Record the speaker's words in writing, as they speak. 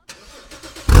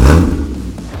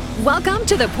Welcome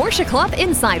to the Porsche Club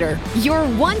Insider, your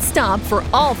one stop for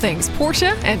all things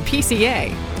Porsche and PCA.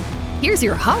 Here's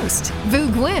your host,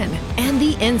 Vu Gwyn, and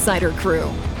the Insider crew.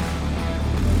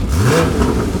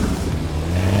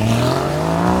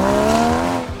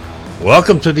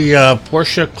 Welcome to the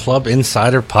Porsche Club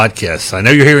Insider podcast. I know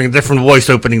you're hearing a different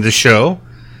voice opening the show.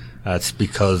 It's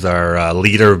because our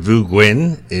leader, Vu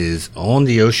Gwyn, is on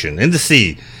the ocean, in the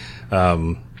sea.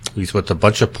 He's with a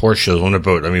bunch of Porsches on the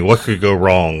boat. I mean, what could go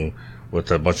wrong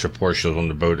with a bunch of Porsches on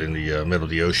the boat in the middle of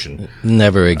the ocean?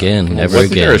 Never again. Never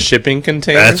Wasn't again. there a shipping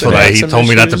container? That's what he told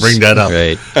me not to bring that up.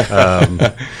 Right.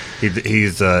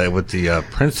 He's with the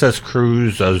Princess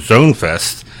Cruise Zone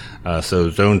Fest. So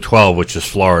Zone 12, which is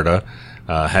Florida,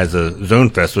 has a Zone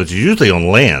Fest, which is usually on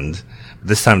land.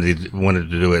 This time they wanted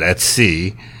to do it at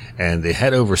sea. And they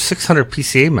had over 600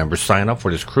 PCA members sign up for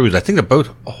this cruise. I think the boat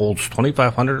holds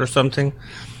 2,500 or something.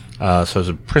 So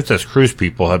the Princess Cruise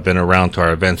people have been around to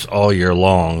our events all year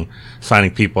long, signing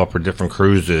people up for different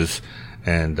cruises.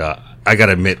 And I got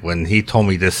to admit, when he told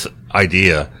me this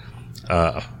idea,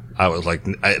 I was like,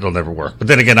 it'll never work. But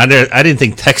then again, I didn't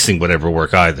think texting would ever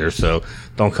work either. So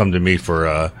don't come to me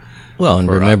for well, and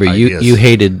for remember, you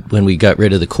hated when we got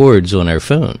rid of the cords on our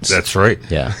phones. That's right.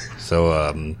 Yeah.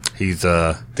 So he's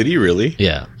Did he really?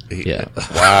 Yeah.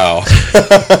 Wow.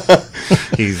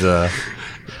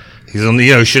 He's on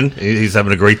the ocean. He's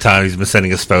having a great time. He's been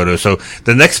sending us photos. So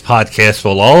the next podcast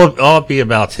will all be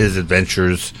about his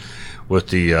adventures with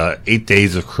the 8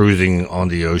 days of cruising on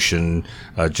the ocean,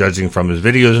 judging from his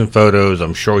videos and photos.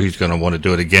 I'm sure he's going to want to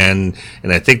do it again.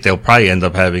 And I think they'll probably end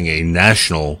up having a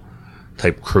national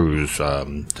type cruise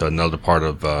to another part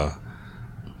of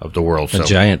the world. A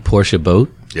giant Porsche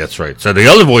boat. That's right. So the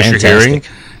other voice Fantastic. you're hearing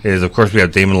is, of course, we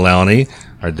have Damon,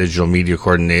 our digital media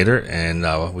coordinator, and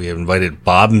we have invited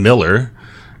Bob Miller,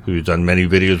 who's done many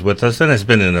videos with us and has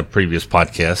been in a previous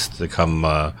podcast, to come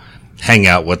hang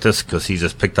out with us because he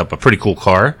just picked up a pretty cool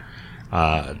car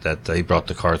that he brought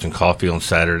the Cars and Coffee on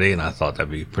Saturday, and I thought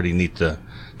that'd be pretty neat to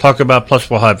talk about. Plus,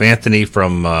 we'll have Anthony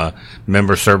from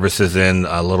Member Services in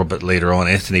a little bit later on.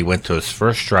 Anthony went to his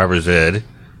first driver's ed.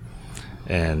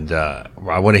 And I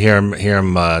want to hear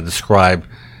him describe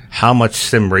how much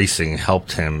sim racing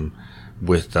helped him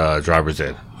with driver's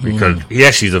ed, because he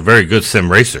actually is a very good sim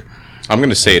racer. I'm going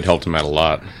to say it helped him out a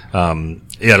lot.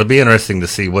 Yeah, it'll be interesting to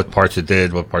see what parts it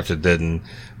did, what parts it didn't.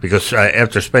 Because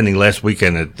after spending last week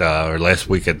at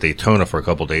Daytona for a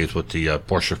couple of days with the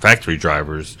Porsche factory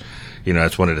drivers,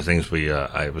 that's one of the things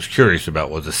I was curious about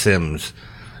was the sims,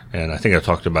 and I think I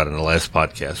talked about it in the last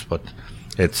podcast, but.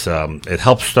 It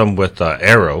helps them with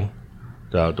aero,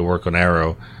 the work on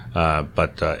aero,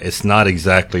 but it's not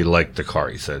exactly like the car.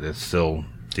 He said it's still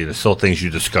things you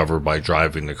discover by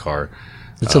driving the car.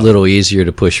 It's a little easier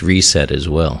to push reset as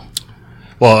well.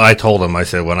 Well, I told him, I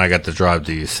said, when I got to drive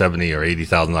the $70,000 or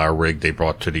 $80,000 rig they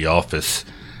brought to the office,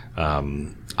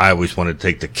 I always wanted to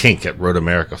take the kink at Road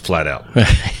America flat out.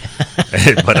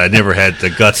 But I never had the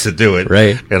guts to do it.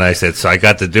 Right. And I said, so I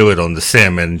got to do it on the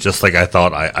sim, and just like I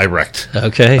thought, I wrecked.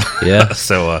 Okay, yeah.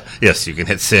 So, yes, you can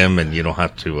hit sim, and you don't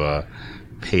have to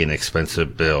pay an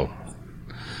expensive bill.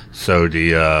 So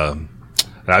so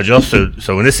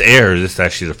when this airs, it's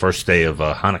actually the first day of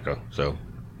Hanukkah. So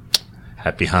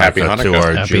happy Hanukkah to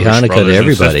our Happy Jewish Hanukkah brothers to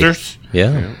everybody. and sisters.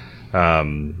 Yeah.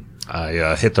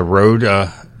 I hit the road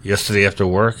yesterday after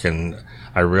work, and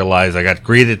I realized I got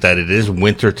greeted that it is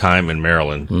winter time in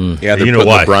Maryland. Yeah, they you know put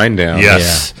why? the brine down.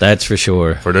 Yes. Yeah, that's for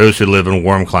sure. For those who live in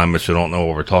warm climates who don't know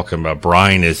what we're talking about,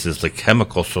 brine is the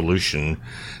chemical solution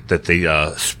that they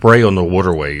spray on the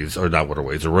waterways, or not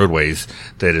waterways, the roadways,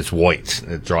 that is white.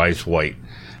 It dries white.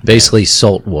 Basically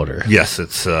salt water. Yes,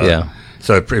 it's Yeah.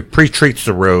 So it pre-treats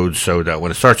the roads so that when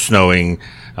it starts snowing,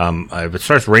 if it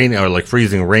starts raining or like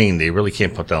freezing rain, they really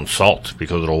can't put down salt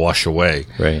because it'll wash away.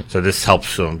 Right. So this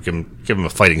helps give them a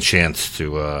fighting chance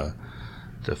to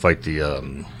fight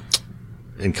the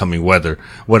incoming weather.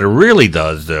 What it really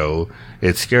does, though,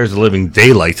 it scares the living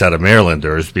daylights out of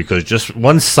Marylanders, because just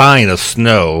one sign of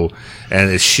snow and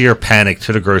it's sheer panic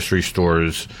to the grocery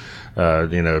stores.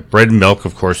 Bread and milk,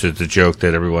 of course, is the joke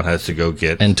that everyone has to go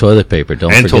get. And toilet paper,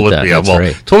 don't forget that. Yeah, That's well,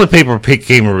 right. toilet paper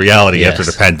became a reality Yes. after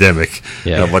the pandemic.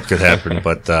 Yeah. What could happen?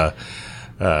 But so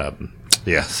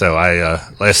I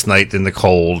last night in the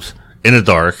cold, in the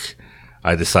dark,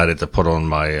 I decided to put on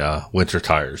my winter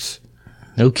tires.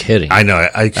 No kidding. I know.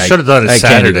 I should have done it I can't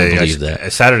Saturday. even believe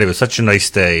that. Saturday was such a nice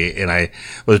day, and I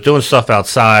was doing stuff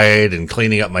outside and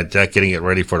cleaning up my deck, getting it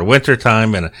ready for the winter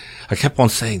time. And I kept on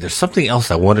saying, "There's something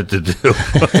else I wanted to do,"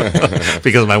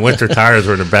 because my winter tires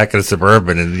were in the back of the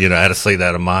Suburban, and I had to slay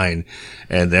that of mine.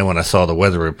 And then when I saw the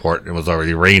weather report, it was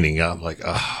already raining. I'm like,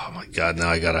 "Oh my God! Now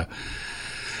I gotta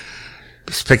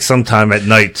pick some time at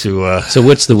night to." So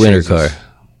what's the winter car?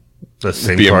 The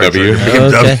same BMW.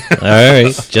 Okay. All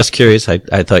right. Just curious. I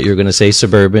thought you were going to say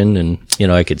Suburban, and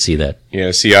I could see that.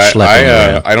 Yeah, see, Schlepping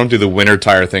around. I don't do the winter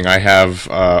tire thing. I have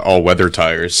all weather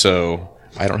tires, so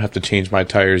I don't have to change my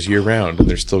tires year round, and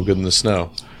they're still good in the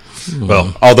snow.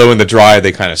 Well, Although in the dry,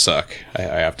 they kind of suck, I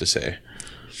have to say.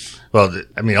 well,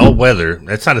 I mean, all weather.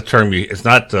 That's not a term. It's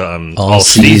not All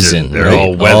season. They're right?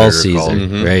 all weather. All they're season.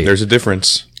 called. Right. There's a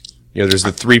difference. There's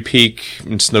the three-peak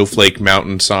and snowflake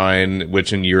mountain sign,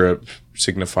 which in Europe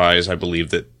signifies, I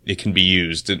believe, that it can be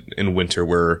used in winter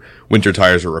where winter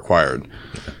tires are required.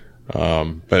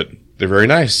 But they're very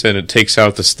nice, and it takes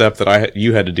out the step that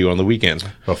you had to do on the weekend.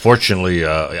 But fortunately,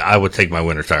 I would take my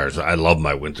winter tires. I love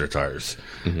my winter tires.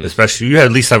 Especially, you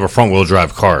at least have a front-wheel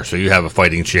drive car, so you have a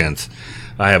fighting chance.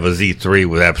 I have a Z3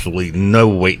 with absolutely no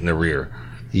weight in the rear.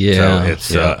 Yeah. So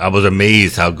it's, I was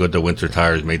amazed how good the winter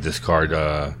tires made this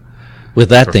car With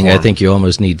that thing, I perform. think you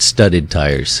almost need studded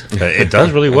tires. It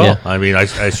does really well. Yeah. I mean,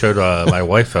 I showed my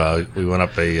wife. We went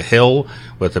up a hill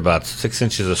with about 6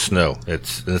 inches of snow.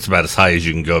 It's about as high as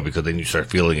you can go, because then you start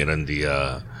feeling it in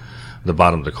the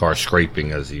bottom of the car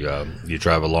scraping as you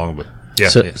drive along. But yeah,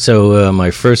 So my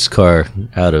first car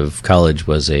out of college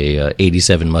was a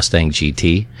 87 Mustang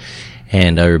GT,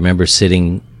 and I remember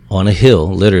sitting on a hill,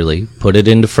 literally, put it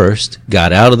into first,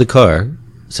 got out of the car.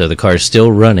 So the car's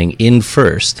still running in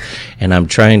first, and I'm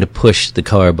trying to push the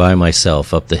car by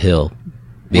myself up the hill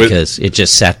because it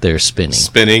just sat there spinning.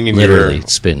 Spinning? And literally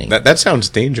spinning. That sounds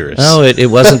dangerous. No, it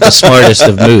wasn't the smartest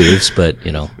of moves, but,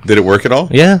 Did it work at all?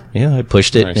 Yeah, I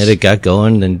pushed it, Nice. and it got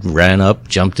going, and ran up,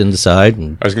 jumped in the side,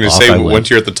 and I was going to off say, I went. once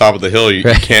you're at the top of the hill, you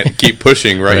can't keep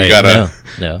pushing, right? Right, You got to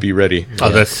no. be ready.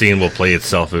 That scene will play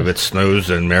itself if it snows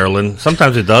in Maryland.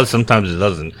 Sometimes it does, sometimes it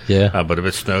doesn't. Yeah. But if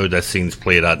it snowed, that scene's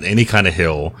played out in any kind of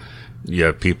hill. You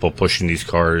have people pushing these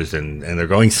cars, and they're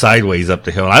going sideways up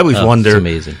the hill. And I always wonder, It's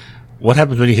amazing. what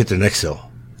happens when you hit the next hill?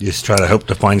 You just try to hope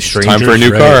to find strangers. Time for a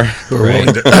new right, car. who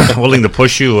are willing to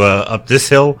push you up this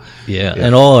hill. Yeah,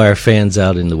 and all our fans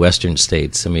out in the western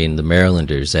states, I mean, the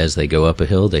Marylanders, as they go up a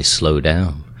hill, they slow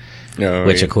down. No,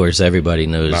 Which, of course, everybody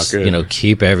knows, Not good.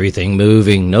 keep everything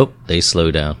moving. Nope, they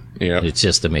slow down. Yeah. It's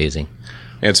just amazing.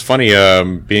 It's funny,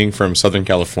 being from Southern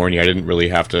California, I didn't really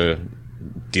have to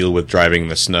deal with driving in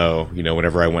the snow.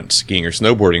 Whenever I went skiing or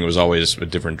snowboarding, it was always a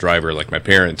different driver, like my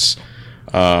parents.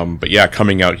 But yeah,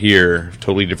 coming out here,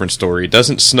 totally different story. It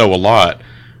doesn't snow a lot,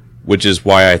 which is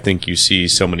why I think you see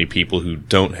so many people who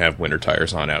don't have winter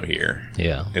tires on out here.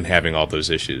 Yeah. And having all those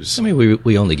issues. I mean,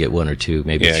 we only get 1 or 2,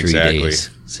 maybe 3 exactly. days.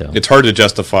 So, It's hard to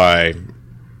justify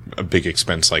a big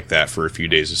expense like that for a few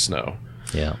days of snow.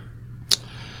 yeah.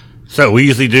 So we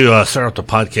usually do start off the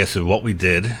podcast with what we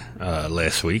did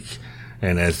last week.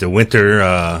 And as the winter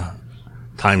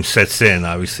time sets in,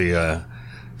 obviously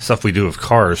stuff we do with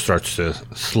cars starts to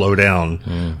slow down.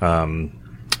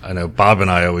 I know Bob and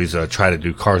I always try to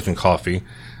do cars and coffee.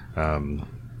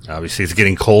 Obviously, it's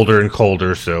getting colder and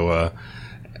colder, so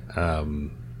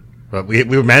but we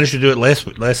managed to do it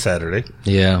last Saturday.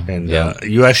 Yeah. And yeah.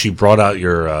 You actually brought out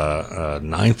your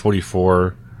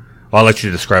 944. I'll let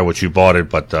you describe what you bought it,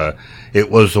 but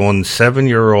it was on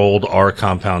 7-year-old R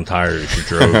compound tires you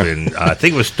drove in. I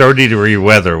think it was 30-degree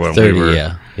weather when 30, we were.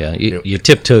 yeah. You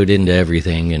tiptoed into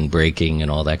everything and braking and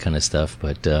all that kind of stuff,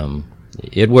 but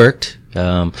it worked.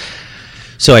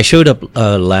 So I showed up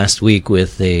last week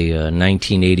with a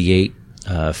 1988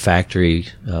 factory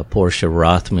Porsche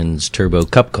Rothmans Turbo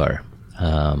Cup car.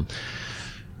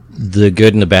 The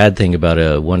good and the bad thing about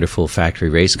a wonderful factory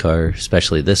race car,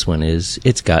 especially this one, is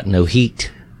it's got no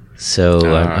heat.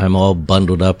 So I'm all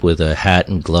bundled up with a hat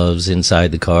and gloves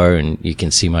inside the car, and you can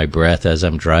see my breath as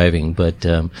I'm driving. But,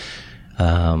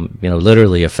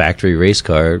 literally a factory race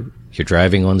car, you're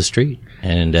driving on the street.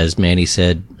 And as Manny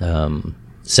said,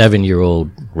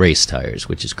 7-year-old race tires,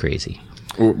 which is crazy.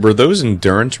 Were those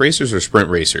endurance racers or sprint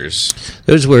racers?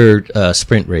 Those were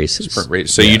sprint races. Sprint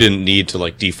race. So you didn't need to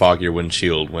defog your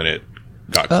windshield when it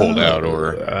got cold out,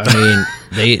 or I mean,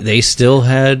 they still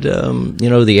had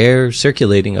the air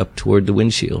circulating up toward the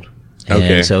windshield, and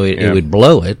Okay, so it would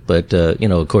blow it. But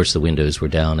of course, the windows were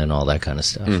down and all that kind of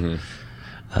stuff.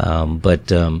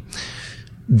 But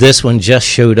this one just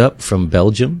showed up from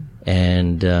Belgium,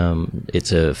 and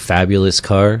it's a fabulous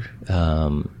car.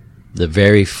 the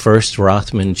very first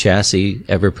Rothman chassis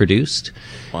ever produced,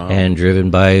 Wow. and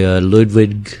driven by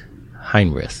Ludwig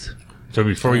Heinrich. So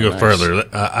before we go further,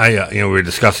 we were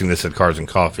discussing this at Cars and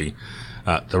Coffee.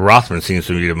 The Rothman seems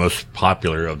to be the most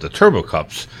popular of the Turbo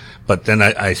Cups, but then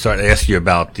I started to ask you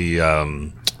about the,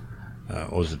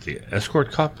 what was it, the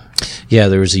Escort Cup? Yeah,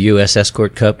 there was a U.S.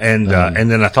 Escort Cup. And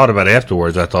then I thought about it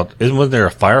afterwards. I thought, wasn't there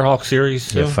a Firehawk series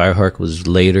too? Yeah, Firehawk was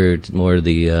later, more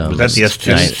the... was that the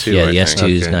S2s? The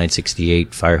S2s,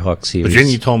 968 Firehawk series. But then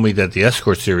you told me that the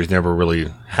Escort series never really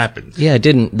happened. Yeah, it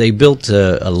didn't. They built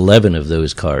 11 of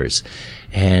those cars,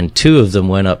 and 2 of them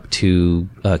went up to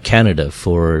Canada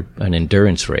for an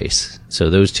endurance race. So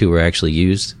those 2 were actually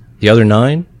used. The other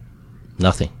 9,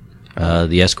 nothing.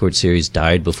 The Escort series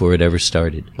died before it ever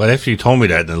started. But after you told me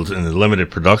that in the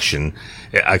limited production,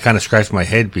 I kind of scratched my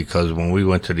head because when we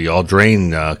went to the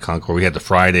All-Drain Concours, we had the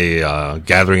Friday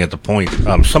gathering at the Point.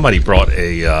 Somebody brought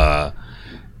a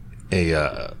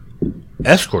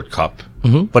Escort Cup,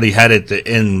 but he had it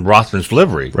in Rothman's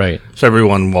livery. Right. So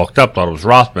everyone walked up, thought it was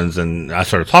Rothman's, and I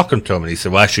started talking to him, and he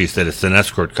said, well, actually, he said it's an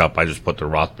Escort Cup. I just put the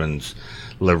Rothman's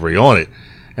livery on it.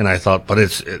 And I thought, but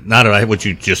it's not what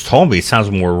you just told me. It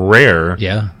sounds more rare.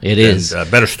 Yeah, it is. A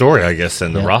better story, I guess,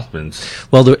 than the Rothmans.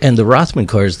 Well, the Rothman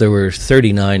cars, there were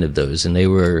 39 of those, and they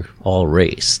were all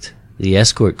raced. The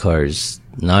Escort cars,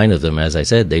 9 of them, as I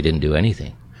said, they didn't do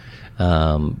anything.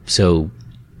 I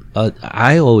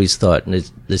always thought,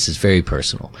 and this is very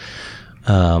personal,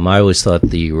 I always thought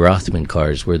the Rothman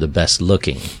cars were the best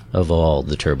looking of all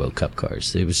the Turbo Cup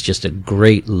cars. It was just a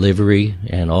great livery,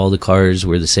 and all the cars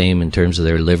were the same in terms of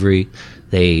their livery.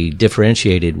 They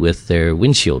differentiated with their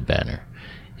windshield banner.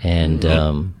 And,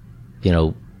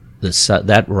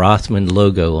 that Rothman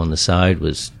logo on the side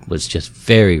was just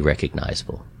very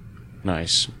recognizable.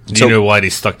 Nice. Do you know why they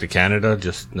stuck to Canada,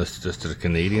 just to the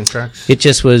Canadian tracks? It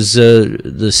just was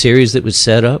the series that was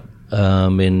set up.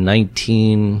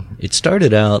 It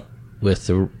started out with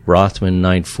the Rothman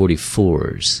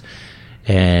 944s,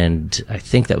 and I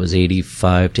think that was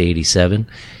 85 to 87,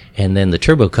 and then the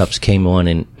Turbo Cups came on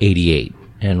in 88,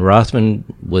 and Rothman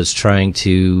was trying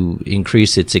to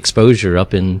increase its exposure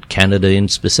up in Canada in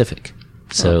specific.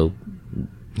 So,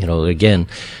 again,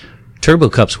 Turbo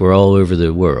Cups were all over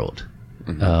the world,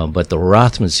 but the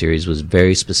Rothman series was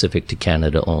very specific to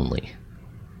Canada only.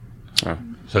 Oh.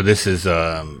 So this is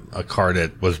a car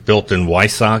that was built in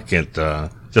Wysock, and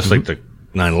just like the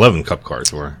 911 Cup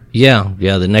cars were. Yeah.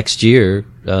 The next year,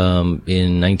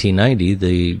 in 1990,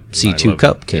 the C2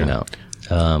 Cup came out.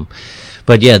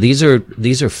 But yeah, these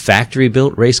are factory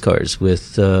built race cars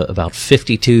with about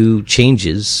 52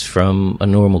 changes from a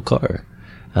normal car.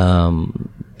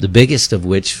 The biggest of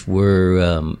which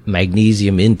were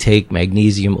magnesium intake,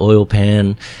 magnesium oil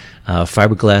pan,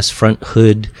 fiberglass front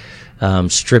hood.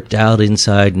 Stripped out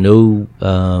inside, no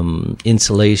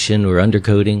insulation or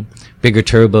undercoating, bigger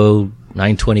turbo,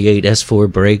 928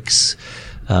 S4 brakes,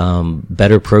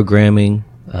 better programming.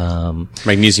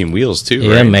 Magnesium wheels too,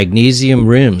 yeah, right? Magnesium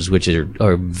rims, which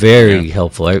are very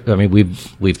helpful. I mean,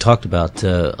 we've talked about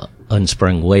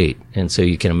unsprung weight, and so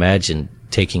you can imagine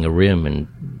taking a rim and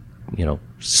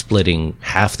splitting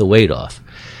half the weight off.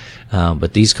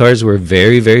 But these cars were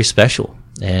very, very special.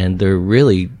 And they're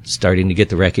really starting to get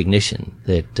the recognition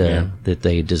that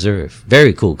they deserve.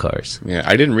 Very cool cars. Yeah,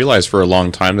 I didn't realize for a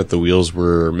long time that the wheels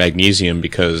were magnesium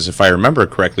because if I remember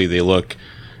correctly, they look,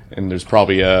 and there's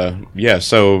probably and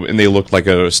they look like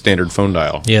a standard phone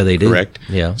dial. Yeah, they do. Correct?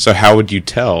 Yeah. So how would you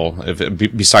tell,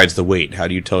 besides the weight, how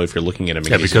do you tell if you're looking at a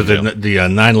magnesium wheel? Because the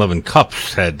 911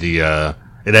 Cups had it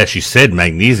actually said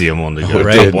magnesium on the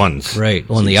top ones. Right,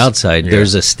 on the outside. Yeah.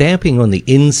 There's a stamping on the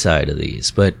inside of these,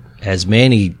 but as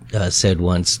Manny said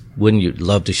once, wouldn't you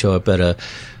love to show up at a,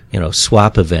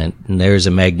 swap event and there's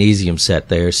a magnesium set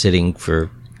there sitting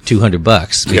for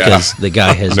 $200 because the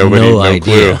guy has no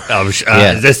idea.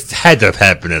 This had to have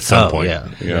happened at some point. Yeah.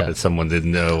 That someone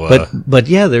didn't know. But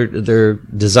they're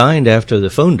designed after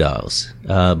the phone dials,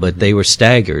 but they were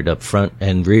staggered up front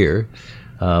and rear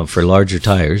for larger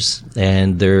tires,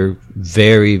 and they're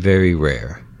very, very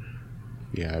rare.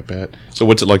 Yeah, I bet. So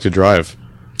what's it like to drive?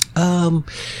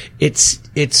 It's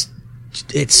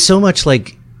so much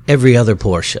like every other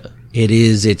Porsche. It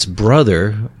is its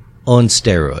brother on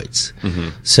steroids.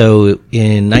 Mm-hmm. So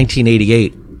in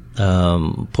 1988,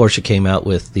 Porsche came out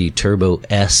with the Turbo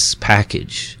S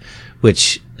package,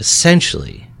 which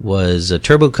essentially was a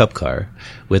Turbo Cup car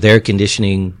with air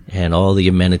conditioning and all the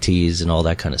amenities and all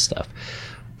that kind of stuff.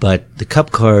 But the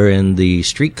Cup car and the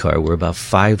street car were about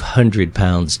 500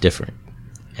 pounds different.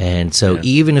 And so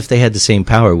even if they had the same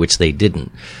power, which they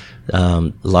didn't,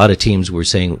 a lot of teams were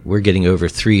saying we're getting over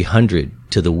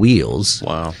 300 to the wheels.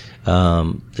 Wow.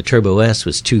 The Turbo S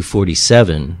was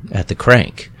 247 at the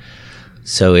crank.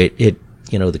 So it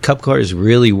the Cup cars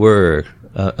really were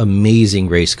amazing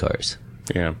race cars.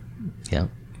 Yeah. Yeah.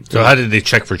 So how did they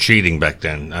check for cheating back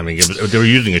then? I mean, they were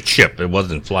using a chip. It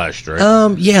wasn't flashed,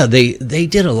 right? Yeah, they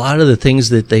did a lot of the things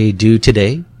that they do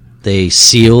today. They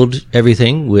sealed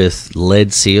everything with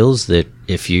lead seals that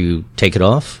if you take it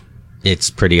off, it's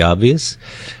pretty obvious.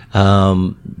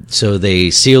 So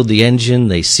they sealed the engine,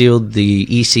 they sealed the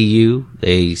ECU,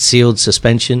 they sealed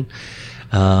suspension,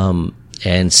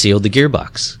 and sealed the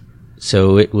gearbox.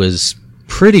 So it was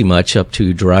pretty much up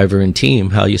to driver and team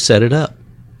how you set it up.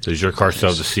 Does your car still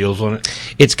have the seals on it?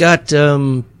 It's got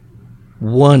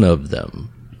one of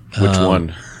them. Which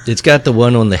one? It's got the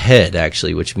one on the head,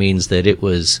 actually, which means that it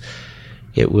was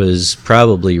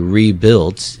probably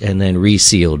rebuilt and then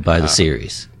resealed by the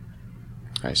series.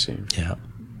 I see. Yeah.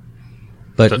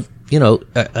 But,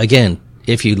 again,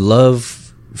 if you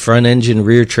love front engine,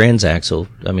 rear transaxle,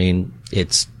 I mean,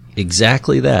 it's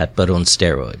exactly that, but on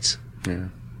steroids. Yeah.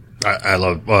 I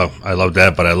love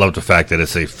that, but I love the fact that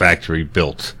it's a factory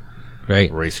built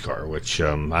race car, which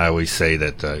I always say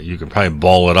that you can probably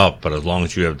ball it up, but as long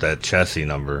as you have that chassis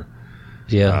number,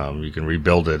 you can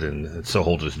rebuild it, and it still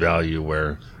holds its value.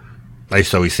 Where I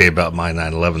used to always say about my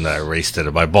 911 that I raced it,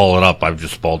 if I ball it up, I've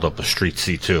just balled up a street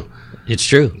C2. It's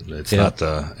true. It's not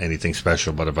anything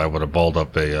special, but if I would have balled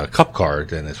up a Cup car,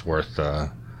 then it's worth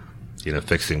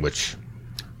fixing, which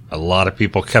a lot of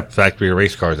people kept factory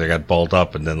race cars. They got balled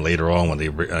up, and then later on, when they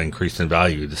increased in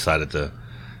value, decided to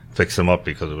fix them up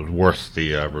because it was worth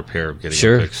the repair of getting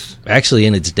it fixed. Actually,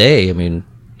 in its day, I mean,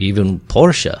 even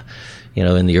Porsche,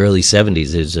 in the early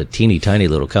 70s, it was a teeny tiny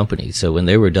little company. So when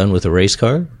they were done with a race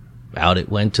car, out it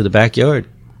went to the backyard,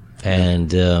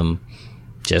 and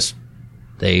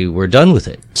they were done with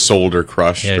it. Sold or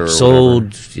crushed or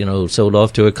sold, whatever. Sold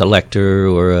off to a collector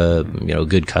or a,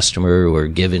 good customer, or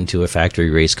given to a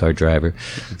factory race car driver.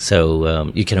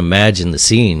 So, you can imagine the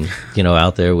scene,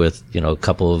 out there with, a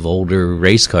couple of older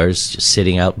race cars just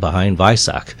sitting out behind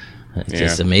Visoc. It's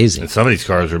just amazing. And some of these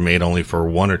cars were made only for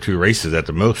 1 or 2 races at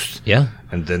the most. Yeah.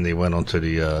 And then they went on to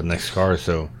the next car.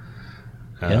 So,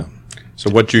 So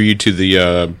what drew you to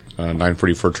the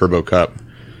 944 Turbo Cup?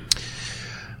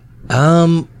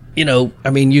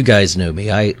 You guys know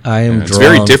me. I am It's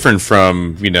very different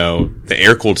from, the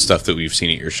air-cooled stuff that we've seen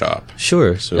at your shop.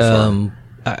 Sure. So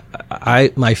far.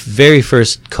 My very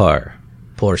first car,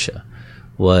 Porsche,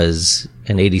 was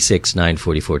an 86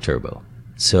 944 Turbo.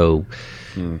 So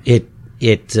it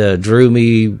drew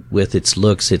me with its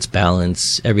looks, its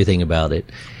balance, everything about it.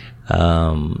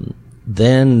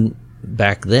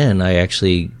 Back then, I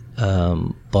actually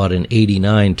bought an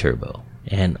 89 Turbo.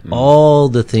 And all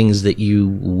the things that you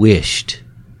wished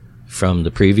from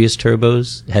the previous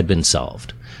turbos had been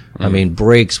solved. I mean,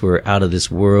 brakes were out of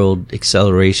this world.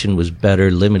 Acceleration was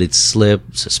better. Limited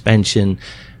slip, suspension,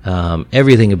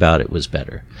 everything about it was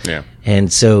better. Yeah.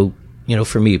 And so,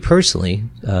 for me personally,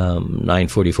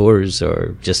 944s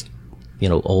are just,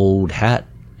 old hat,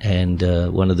 and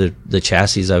one of the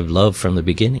chassis I've loved from the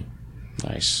beginning.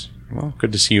 Nice. Well,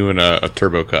 good to see you in a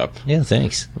Turbo Cup. Yeah,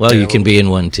 thanks. Well, you can be in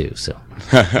one too, so.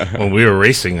 When we were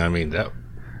racing, I mean, that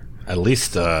at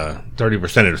least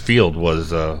 30% of the field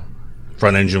was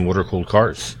front engine water cooled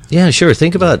cars. Yeah, sure.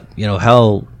 Think about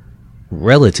how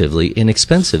relatively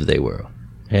inexpensive they were,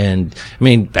 and I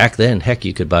mean back then, heck,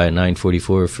 you could buy a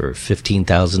 944 for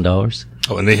 $15,000.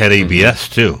 Oh, and they had ABS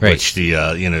too, right. Which the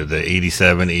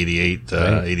 87, 88,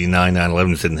 89,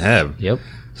 911s didn't have. Yep.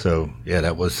 So yeah,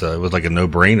 that was it was like a no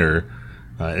brainer.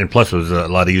 And plus, it was a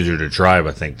lot easier to drive,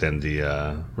 I think, than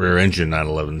the rear engine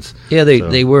 911s. Yeah,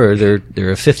 they were.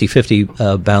 They're a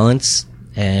 50-50 balance,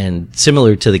 and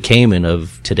similar to the Cayman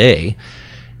of today.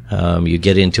 You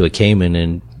get into a Cayman,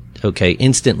 and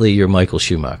instantly you're Michael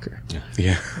Schumacher.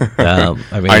 Yeah.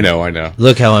 I mean, I know.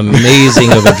 Look how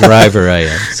amazing of a driver I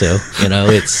am. So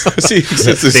it's see,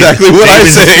 that's exactly what I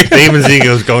say. Damon's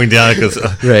ego is going down because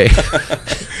right.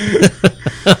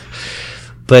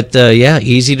 But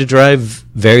easy to drive,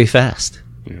 very fast.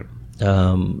 Yeah.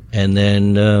 And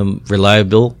then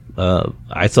reliable.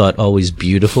 I thought always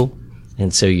beautiful,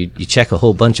 and so you check a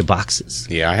whole bunch of boxes.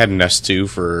 Yeah, I had an S2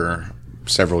 for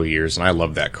several years, and I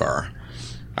love that car.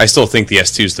 I still think the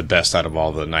S2 is the best out of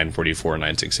all the 944 and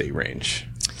 968 range.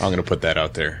 I'm going to put that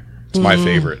out there. It's my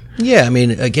favorite. Yeah, I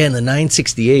mean, again, the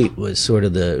 968 was sort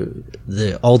of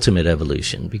the ultimate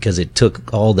evolution because it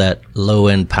took all that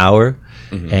low-end power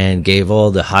and gave all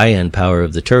the high-end power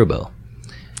of the turbo.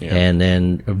 Yeah. And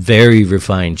then a very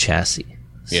refined chassis.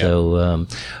 Yeah. So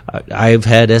I've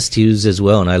had S2s as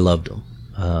well, and I loved them.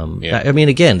 I mean,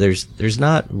 again, there's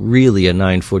not really a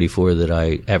 944 that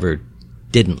I ever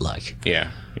didn't like.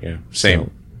 Yeah. Same.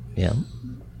 So, yeah.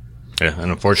 Yeah,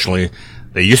 and unfortunately,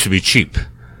 they used to be cheap,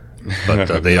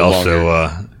 but they No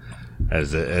also,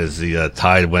 as the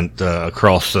tide went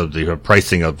across the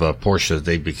pricing of Porsches,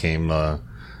 they became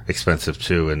expensive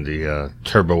too. And the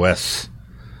Turbo S,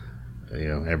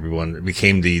 everyone it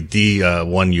became the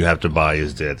one you have to buy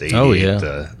is that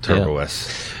 88 Turbo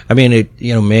S. I mean,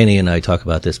 Manny and I talk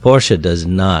about this. Porsche does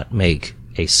not make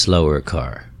a slower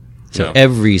car. So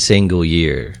every single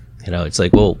year, it's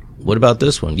like, well, what about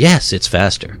this one? Yes, it's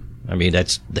faster. I mean,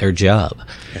 that's their job.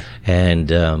 Yeah.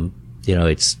 And,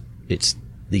 it's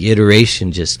the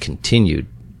iteration just continued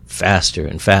faster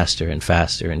and faster and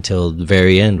faster until the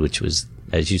very end, which was,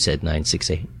 as you said,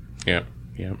 968.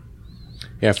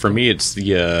 Yeah, for me, it's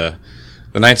the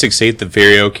 968, the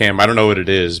Vario cam. I don't know what it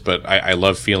is, but I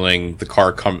love feeling the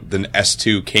car the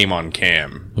S2 came on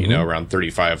cam, around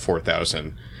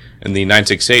 4,000. And the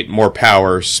 968, more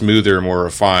power, smoother, more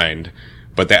refined.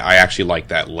 But I actually like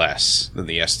that less than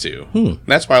the S2. And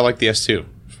that's why I like the S2,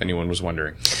 if anyone was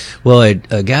wondering. Well, a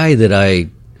guy that I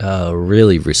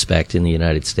really respect in the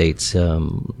United States,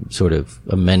 sort of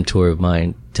a mentor of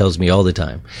mine, tells me all the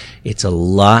time, it's a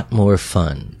lot more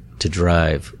fun to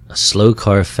drive a slow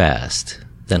car fast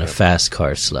than a fast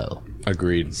car slow.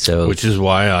 Agreed. So, which is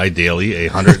why I daily a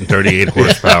 138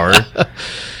 horsepower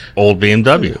old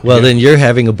BMW. Well, then you're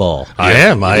having a ball. I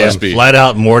am flat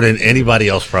out more than anybody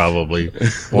else probably.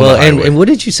 Well, and what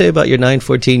did you say about your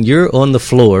 914? You're on the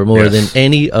floor more than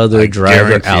any other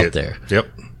driver out there. Yep.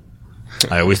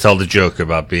 I always tell the joke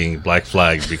about being black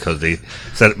flagged because they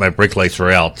said my brake lights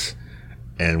were out,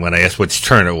 and when I asked which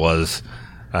turn it was,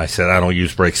 I said, I don't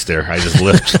use brakes there. I just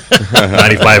lift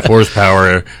 95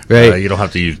 horsepower. Right. You don't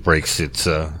have to use brakes. It's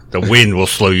the wind will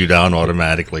slow you down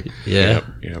automatically. Yeah.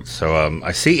 Yep. So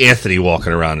I see Anthony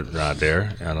walking around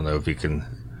there. I don't know if you can.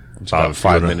 It's about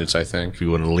 5 minutes, I think. If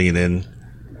you want to lean in.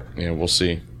 Yeah, we'll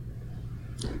see.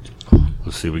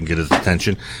 We'll see if we can get his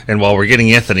attention. And while we're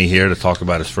getting Anthony here to talk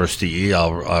about his first TE,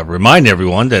 I'll remind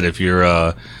everyone that if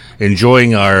you're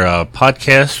enjoying our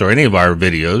podcast or any of our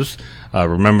videos,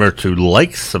 remember to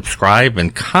like, subscribe,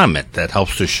 and comment. That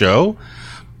helps the show.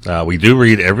 We do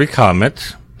read every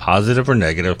comment, positive or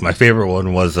negative. My favorite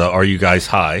one was, are you guys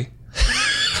high?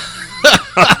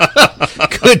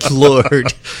 Good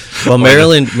Lord. Well,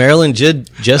 Maryland just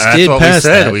did pass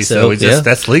that. We said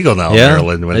that's legal now,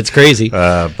 Maryland. It's crazy.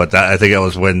 But I think that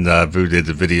was when Vu did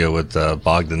the video with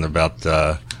Bogdan about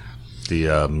the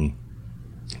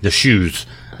shoes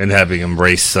and having him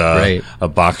race a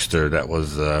Boxster that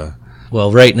was...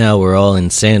 well, right now we're all in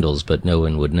sandals, but no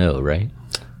one would know, right?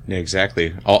 Yeah,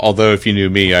 exactly. Although if you knew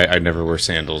me, I never wear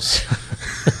sandals.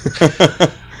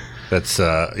 That's,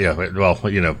 well,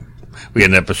 we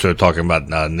had an episode talking about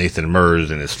Nathan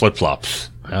Mers and his flip-flops.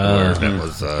 That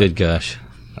was, good gosh.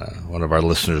 One of our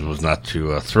listeners was not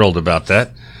too thrilled about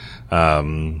that.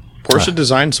 Porsche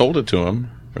Design sold it to him,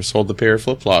 or sold the pair of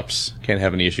flip-flops. Can't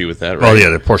have any issue with that, right? Oh, yeah,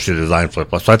 the Porsche Design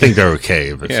flip-flops. So I think they're okay.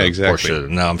 If it's exactly. Porsche.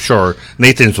 Now, I'm sure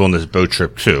Nathan's on this boat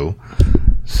trip, too.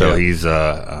 So he's,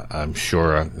 I'm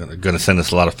sure, going to send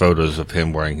us a lot of photos of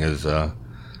him wearing his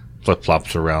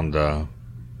flip-flops around. Have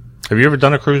you ever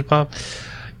done a cruise, Bob?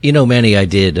 Manny, I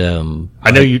did.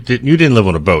 I know you didn't live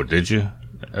on a boat, did you,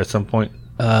 at some point?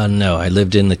 No, I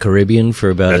lived in the Caribbean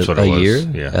for about a year.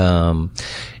 Yeah.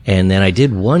 And then I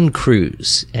did one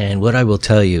cruise. And what I will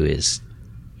tell you is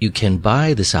you can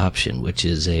buy this option, which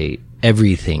is a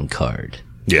everything card.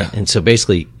 Yeah. And so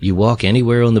basically you walk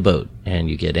anywhere on the boat and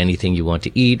you get anything you want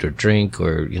to eat or drink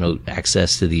or,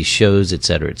 access to these shows, et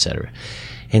cetera, et cetera.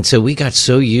 And so we got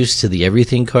so used to the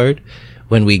everything card.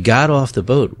 When we got off the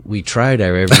boat, we tried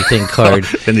our everything card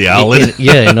in the outlet.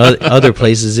 In other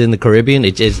places in the Caribbean.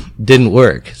 It just didn't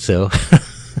work. So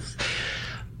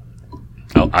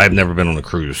I've never been on a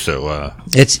cruise, so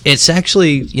it's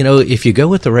actually, if you go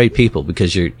with the right people,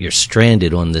 because you're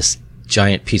stranded on this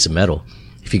giant piece of metal.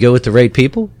 If you go with the right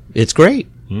people, it's great.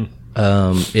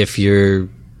 If you're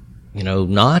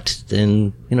not,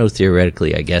 then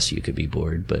theoretically, I guess you could be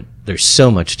bored. But there's so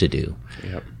much to do.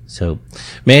 Yep. So,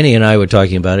 Manny and I were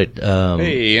talking about it.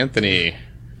 Hey, Anthony.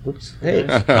 Oops. Hey.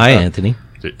 Hi, Anthony.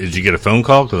 Did you get a phone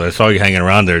call? Because I saw you hanging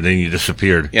around there, then you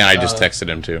disappeared. Yeah, I just texted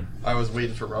him, too. I was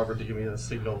waiting for Robert to give me the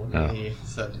signal, and he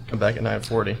said, come back at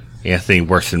 9:40. Anthony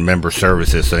works in member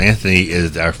services, so Anthony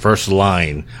is our first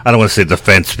line. I don't want to say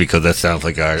defense because that sounds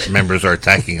like our members are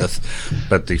attacking us,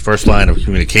 but the first line of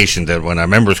communication that when our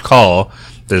members call,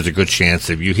 there's a good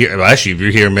chance if you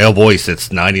hear male voice, it's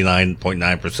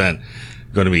 99.9%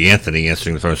 going to be Anthony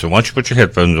answering the phone. So why don't you put your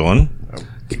headphones on,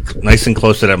 nice and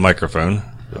close to that microphone.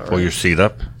 Pull your seat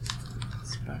up.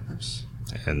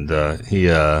 And he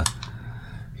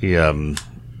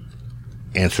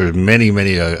answers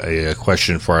many a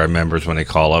question for our members when they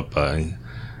call up,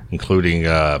 including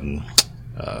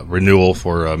renewal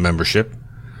for membership.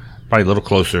 Probably a little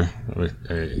closer.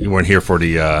 You weren't here for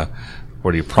the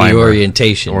primer, the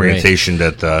orientation.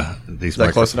 Right. That these. Is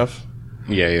that close enough?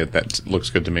 Yeah, that looks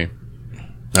good to me.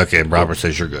 Okay, Robert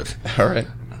says you're good. All right.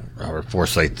 Robert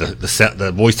Forsyth,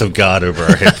 the voice of God over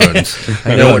our headphones.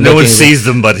 know, no one sees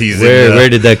them, but he's where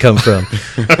did that come from?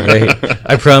 Right.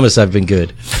 I promise I've been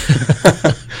good.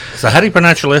 So how do you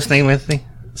pronounce your last name, Anthony?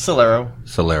 Saleiro.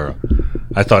 Saleiro.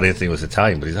 I thought Anthony was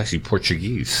Italian, but he's actually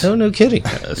Portuguese. No kidding.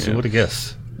 So you would have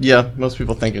guessed. Yeah, most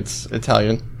people think it's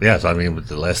Italian. Yes, I mean, with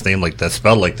the last name like that,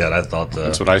 spelled like that, I thought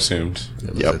That's what I assumed.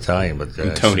 it was Italian. But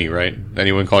Tony, right?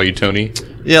 Anyone call you Tony?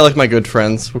 Yeah, like my good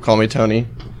friends will call me Tony.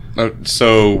 Oh,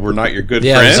 so we're not your good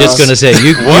Yeah, friends? I was just going to say,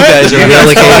 you guys are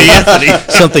relegating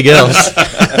something else.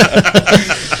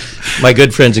 My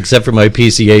good friends, except for my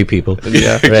PCA people.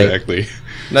 Yeah, Exactly.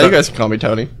 Now you guys can call me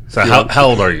Tony. So how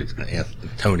old are you,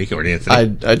 Tony or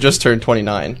Anthony? I just turned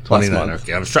 29 last 29. month.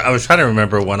 Okay, I was trying to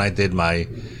remember when I did my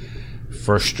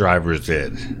first driver's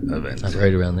ed event,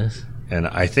 Right around this. and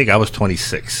I think I was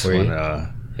 26 Were you? when.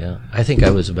 Yeah, I think I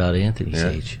was about Anthony's Yeah.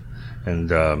 age. And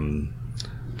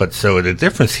but so the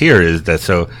difference here is that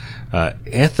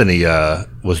Anthony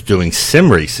was doing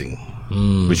sim racing,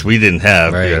 which we didn't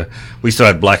have. Right. We still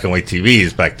had black and white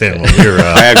TVs back then when we were.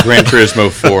 I had Gran Turismo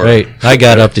 4. Right, I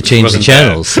got up to change the Wasn't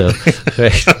channels. So,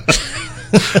 right.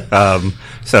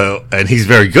 And he's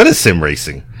very good at sim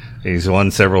racing. He's won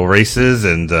several races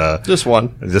and Just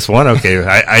one. this one. Okay,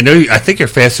 I know. I think you're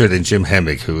faster than Jim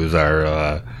Hemmick, who is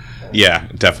our. Yeah,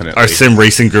 definitely. Our sim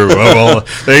racing guru. Oh, well,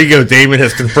 there you go. Damon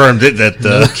has confirmed it. That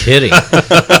No kidding.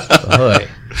 Boy.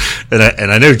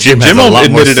 and I know Jim has a will lot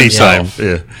more admit it seat time. himself.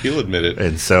 Yeah, He'll admit it.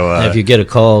 and so If you get a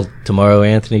call tomorrow,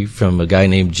 Anthony, from a guy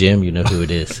named Jim, you know who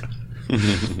it is.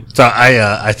 so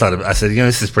I thought I said,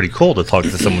 this is pretty cool to talk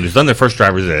to someone who's done their first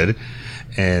driver's ed,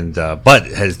 and but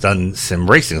has done sim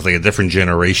racing. It's like a different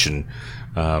generation.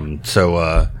 Why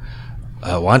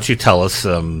don't you tell us?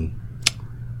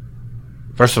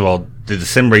 First of all, did the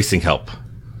sim racing help?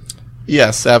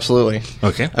 Yes, absolutely.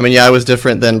 Okay. I mean, yeah, I was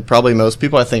different than probably most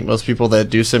people. I think most people that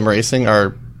do sim racing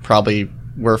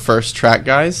were first track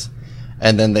guys,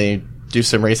 and then they do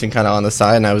sim racing kind of on the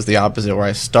side, and I was the opposite, where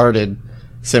I started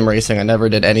sim racing. I never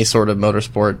did any sort of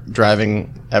motorsport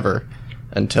driving ever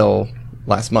until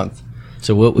last month.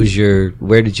 So,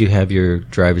 where did you have your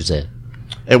driver's ed?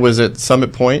 It was at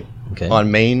Summit Point Okay.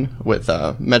 on Maine with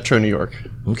Metro New York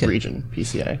Okay. region,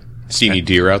 PCA. See any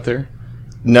deer out there?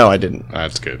 No, I didn't.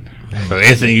 That's good. So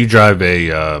Anthony, you drive a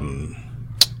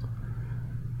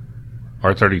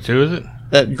R32, is it?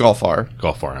 At Golf R.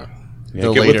 Golf R. Yeah,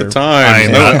 The get later- with the times. I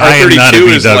am not a R32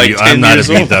 is VW. like 10 I'm not a years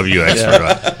old. VW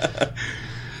expert.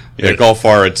 Yeah, Golf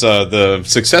R. It's the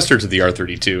successor to the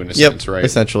R32 in a Yep, sense, right?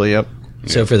 essentially, yep.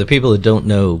 So, for the people that don't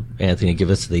know, Anthony, give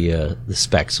us the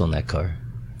specs on that car.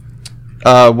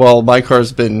 Well, my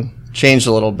car's been changed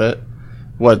a little bit.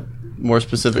 What more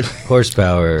specific?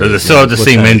 Horsepower. So they still have the what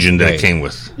same kind- engine that right. it came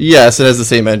with. Yes, it has the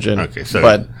same engine. Okay, so-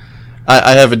 but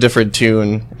I have a different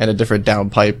tune and a different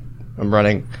downpipe I'm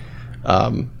running.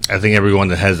 I think everyone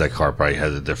that has that car probably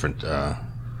has a different.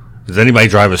 Does anybody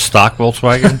drive a stock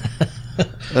Volkswagen?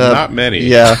 Not many.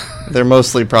 Yeah, they're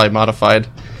mostly probably modified.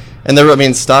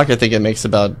 And stock, I think it makes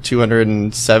about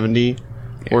 270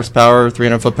 horsepower,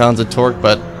 300 foot-pounds of torque,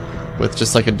 but with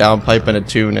just like a downpipe and a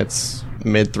tune, it's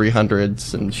mid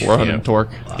 300s and 400 Yeah. torque.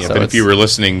 Yeah, So but if it's- you were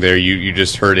listening there, you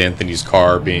just heard Anthony's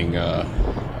car being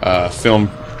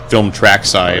filmed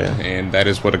trackside, and that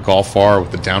is what a Golf R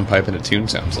with a downpipe and a tune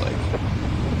sounds like.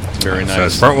 It's very So it's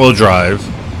nice. front-wheel drive.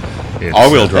 It's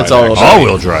All-wheel drive. It's all-wheel actually. drive.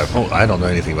 All-wheel drive. Oh, I don't know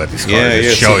anything about these cars. Yeah, It's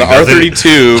yeah. So showing, the doesn't it?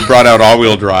 R32 brought out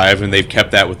all-wheel drive, and they've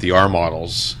kept that with the R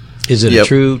models. Is it Yep.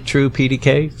 a true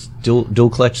PDK dual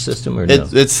clutch system or no?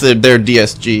 It's their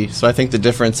DSG. So I think the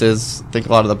difference is, I think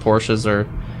a lot of the Porsches are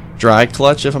dry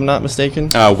clutch, if I'm not mistaken.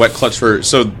 Wet clutch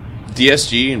so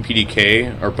DSG and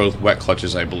PDK are both wet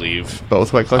clutches, I believe.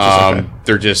 Both wet clutches. Okay.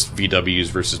 They're just VWs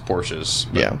versus Porsches.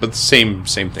 But, Yeah. but same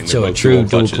thing. They're So a both true dual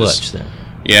clutches. clutch then.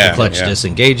 Yeah, The clutch yeah.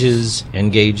 disengages,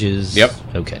 engages. Yep.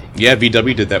 Okay. Yeah,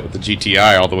 VW did that with the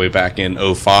GTI all the way back in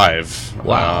 05.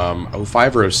 Wow.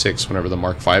 05 or 06, whenever the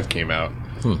Mark V came out.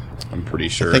 I'm pretty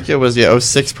sure. I think it was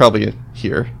 06 probably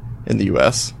here in the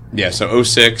US. Yeah, so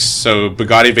 06. So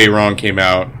Bugatti Veyron came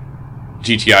out,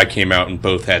 GTI came out, and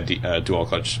both had dual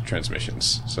clutch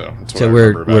transmissions. So that's what I So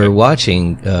remember about we're it.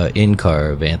 watching in car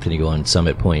of Anthony on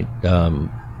Summit Point.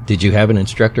 Did you have an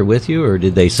instructor with you, or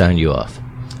did they sign you off?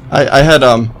 I had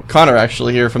Connor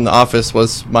actually here from the office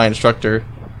was my instructor.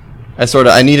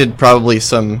 I needed probably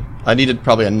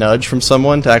a nudge from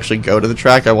someone to actually go to the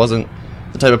track. I wasn't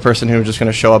the type of person who was just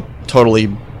going to show up totally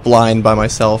blind by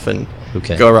myself and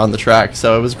go around the track.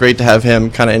 So it was great to have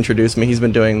him kind of introduce me. He's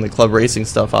been doing the club racing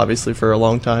stuff obviously for a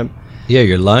long time. Yeah,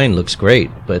 your line looks great,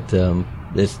 but to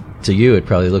you it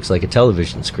probably looks like a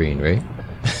television screen, right?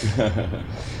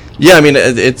 Yeah, I mean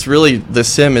it's really, the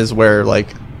sim is where like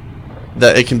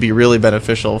that it can be really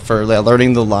beneficial for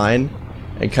learning the line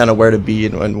and kind of where to be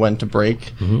and when to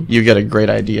brake. Mm-hmm. You get a great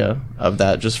idea of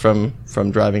that just from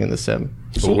driving in the sim.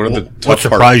 So what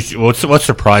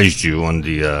surprised you on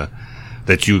the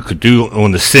that you could do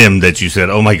on the sim that you said,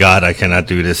 oh my god, I cannot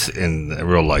do this in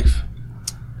real life?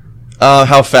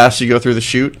 How fast you go through the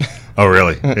chute. Oh,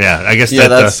 really? Yeah, I guess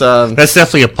that's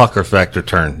definitely a pucker factor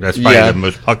turn. That's probably the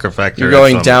most pucker factor. You're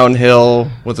going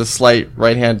downhill with a slight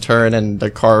right-hand turn, and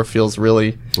the car feels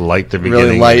really light,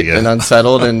 really light and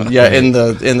unsettled. And in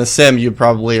the sim, you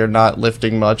probably are not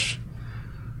lifting much,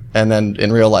 and then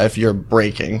in real life, you're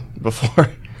braking before.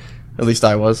 At least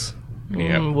I was.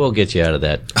 Yeah, we'll get you out of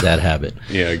that habit.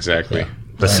 Yeah, exactly. Yeah.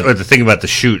 But the thing about the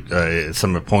chute,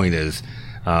 some of the point is,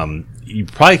 you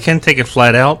probably can take it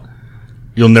flat out.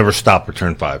 You'll never stop at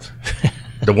turn 5.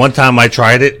 The one time I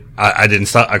tried it, I didn't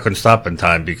stop. I couldn't stop in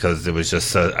time because it was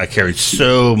just I carried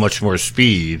so much more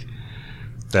speed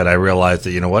that I realized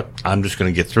that, you know what, I'm just going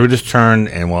to get through this turn,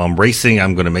 and while I'm racing,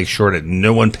 I'm going to make sure that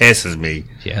no one passes me.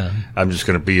 Yeah, I'm just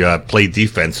going to be play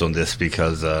defense on this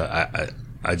because you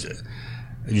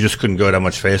just couldn't go that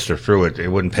much faster through it. It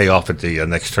wouldn't pay off at the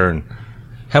next turn.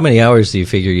 How many hours do you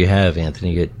figure you have,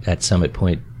 Anthony, at Summit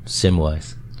Point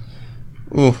sim-wise?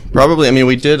 Ooh, probably. I mean,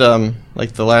 we did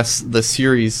like the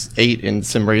Series 8 in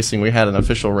sim racing. We had an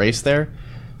official race there,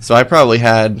 so I probably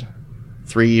had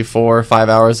 3, 4, 5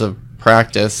 hours of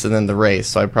practice and then the race.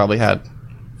 So I probably had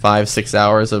 5-6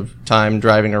 hours of time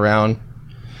driving around.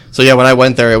 So yeah, when I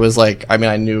went there, it was like, I mean,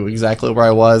 I knew exactly where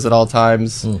I was at all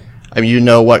times. I mean, you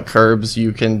know what curbs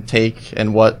you can take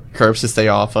and what curbs to stay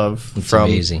off of. It's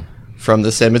amazing. From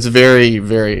the sim. It's a very,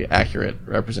 very accurate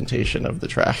representation of the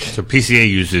track. So PCA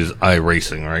uses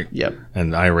iRacing, right? Yep.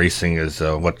 And iRacing is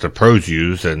what the pros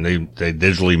use, and they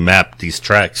digitally map these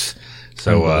tracks.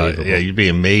 So yeah, you'd be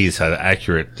amazed how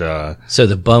accurate. So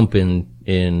the bump in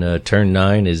turn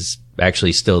 9 is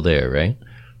actually still there, right?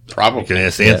 Probably. You can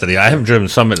ask Anthony. I haven't driven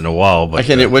Summit in a while, but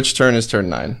which turn is turn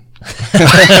 9?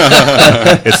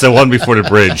 It's the one before the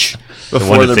bridge.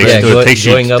 Before the bridge. Takes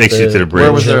you to the bridge.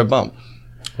 Where was there a bump?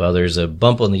 Well, there's a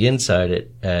bump on the inside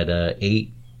at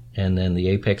 8, and then the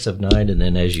apex of 9, and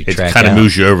then as you track out, it kind of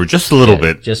moves you over just a little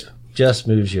bit. Just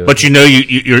moves you over. But you know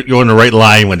you're on the right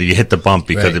line when you hit the bump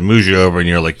because it moves you over, and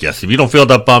you're like, yes. If you don't feel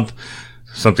that bump,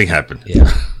 something happened.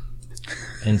 Yeah.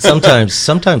 And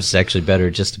sometimes it's actually better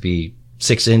just to be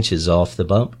 6 inches off the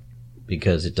bump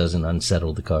because it doesn't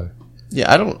unsettle the car.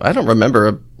 Yeah, I don't remember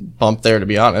a bump there, to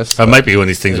be honest. It might be one of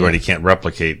these things where you can't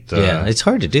replicate. Yeah, it's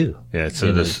hard to do. Yeah, so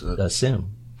a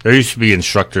sim. There used to be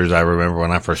instructors, I remember when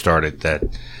I first started, that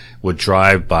would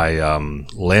drive by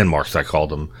landmarks, I called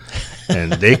them,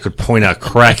 and they could point out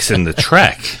cracks in the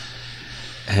track.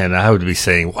 And I would be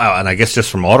saying, wow, and I guess just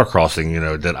from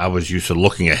autocrossing, that I was used to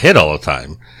looking ahead all the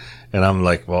time. And I'm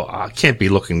like, well, I can't be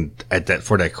looking at that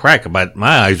for that crack. But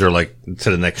my eyes are like to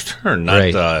the next turn,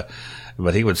 not, right.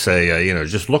 But he would say,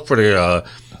 just look for the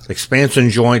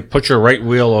expansion joint, put your right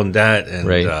wheel on that. And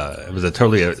it was a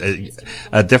totally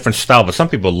a different style. But some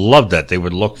people loved that. They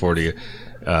would look for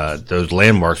those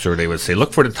landmarks, or they would say,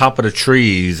 look for the top of the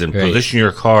trees and position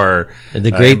your car. And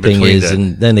the great thing is,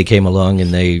 and then they came along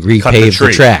and they repaved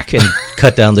the track and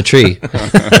cut down the tree.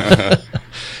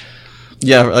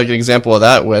 Yeah, like an example of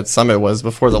that with Summit was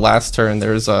before the last turn,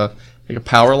 there's a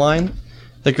power line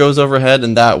that goes overhead,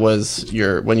 and that was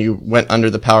when you went under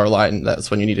the power line,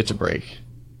 that's when you needed to brake.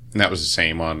 And that was the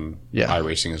same on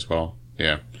iRacing as well.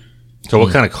 Yeah. So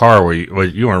what kind of car were you?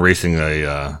 You weren't racing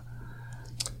a...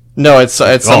 No, at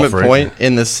Summit Point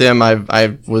in the sim,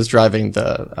 I was driving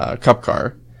the Cup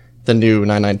car, the new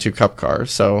 992 Cup car.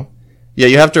 So, yeah,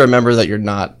 you have to remember that you're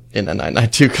not in a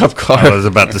 992 Cup car. I was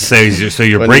about to say, so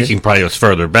your braking probably was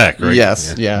further back, right?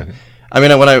 Yes, yeah. I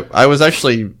mean, when I was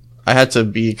actually... I had to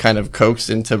be kind of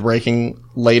coaxed into braking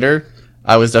later.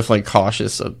 I was definitely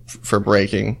cautious for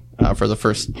braking for the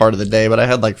first part of the day, but I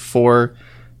had like 4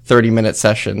 30-minute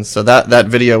sessions. So that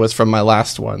video was from my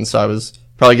last one. So I was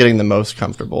probably getting the most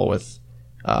comfortable with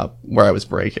where I was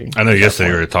braking. I know yesterday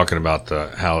we were talking about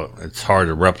how it's hard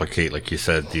to replicate, like you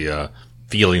said, the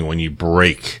feeling when you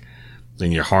brake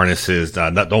and your harnesses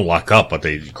don't lock up, but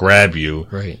they grab you.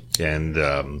 Right. And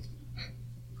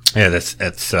that's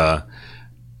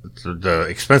the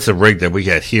expensive rig that we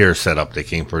had here set up. They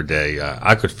came per day.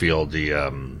 I could feel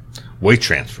the weight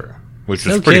transfer, which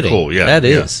was pretty cool. Yeah, that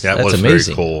is. That That's was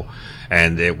amazing. very cool,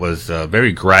 and it was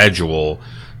very gradual.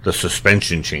 The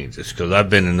suspension changes, because I've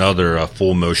been in other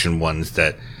full motion ones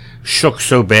that shook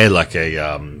so bad, like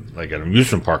an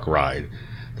amusement park ride,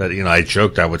 that I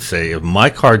joked, I would say if my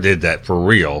car did that for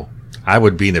real, I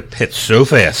would be in a pit so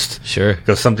fast. Sure.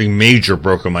 Because something major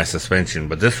broke on my suspension.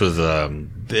 But this was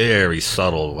very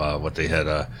subtle what they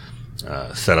had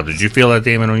set up. Did you feel that,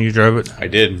 Damon, when you drove it? I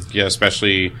did. Yeah,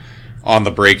 especially on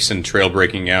the brakes and trail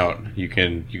braking out, you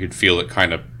could feel it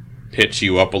kind of pitch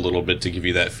you up a little bit to give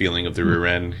you that feeling of the rear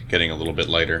end getting a little bit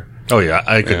lighter. Oh yeah,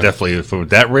 I could definitely, for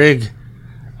that rig.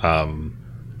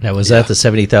 Now, was that the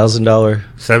 $70,000?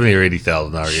 $70,000 or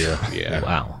 $80,000, yeah. Yeah.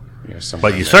 Wow. Yeah,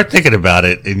 But you start thinking about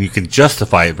it, and you can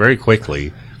justify it very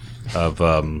quickly of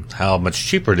how much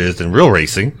cheaper it is than real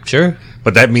racing. Sure.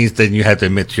 But that means then you have to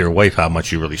admit to your wife how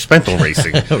much you really spent on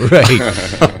racing.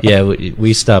 Right. Yeah,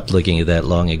 we stopped looking at that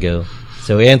long ago.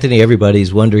 So, Anthony,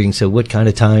 everybody's wondering, so what kind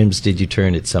of times did you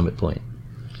turn at Summit Point?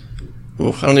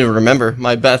 Ooh, I don't even remember.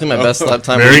 I think my best lap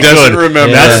time Very was good.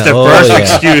 remember. That's the first yeah.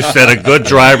 excuse that a good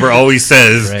driver always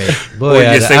says. Right. Boy,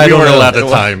 Boy, you say we don't weren't know. allowed to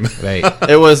time. Right.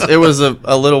 It was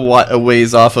a little a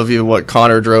ways off of you what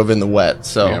Connor drove in the wet.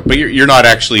 So Yeah, but you're not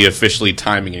actually officially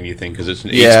timing anything because it's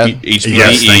an Yeah. HPE.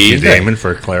 Yes, thank you, Damon,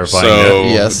 for clarifying So that.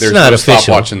 Yes. there's It's not no official.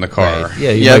 stopwatch in the car. Right.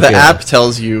 Yeah, you yeah, might the be app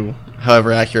tells you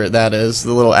however accurate that is.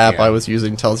 The little app Yeah. I was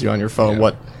using tells you on your phone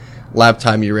what lap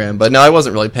time you ran. But no, I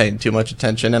wasn't really paying too much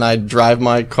attention, and I drive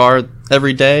my car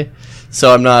every day,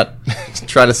 so I'm not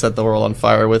trying to set the world on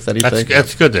fire with anything.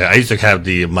 That's good. I used to have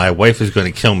my wife is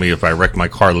going to kill me if I wreck my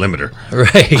car limiter.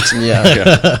 Right.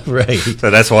 Yeah. Right.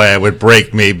 So that's why I would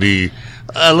brake maybe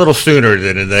a little sooner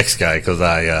than the next guy, because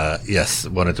I,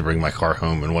 wanted to bring my car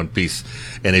home in one piece.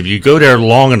 And if you go there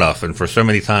long enough, and for so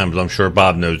many times, I'm sure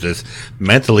Bob knows this,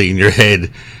 mentally in your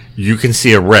head, you can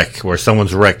see a wreck where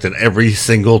someone's wrecked in every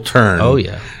single turn. Oh,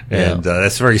 yeah. And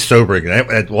that's very sobering.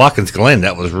 At Watkins Glen,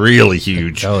 that was really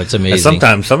huge. Oh, it's amazing. And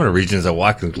sometimes some of the regions at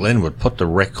Watkins Glen would put the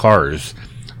wrecked cars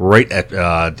right at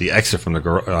the exit from the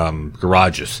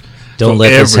garages. Don't let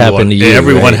this happen to you,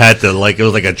 Everyone right? had to, it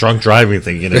was like a drunk driving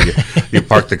thing. You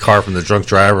park the car from the drunk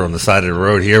driver on the side of the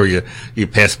road. Here, you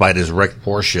pass by this wrecked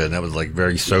Porsche, and that was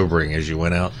very sobering as you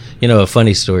went out. A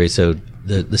funny story. So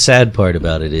the sad part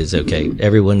about it is, okay,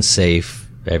 everyone's safe,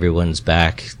 everyone's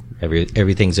back,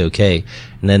 everything's okay,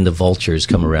 and then the vultures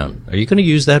come around. Are you going to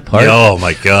use that part? Oh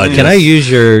my God! Can I use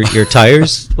your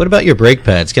tires? What about your brake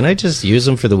pads? Can I just use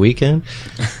them for the weekend?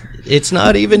 It's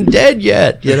not even dead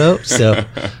yet, So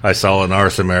I saw an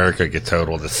Ars America get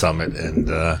totaled at the Summit, and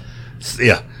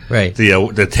right.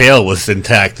 The tail was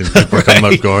intact, and people come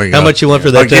up going, How much you want for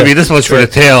that I'll give tail? you this much for the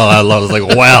tail. I was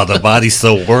like, wow, the body's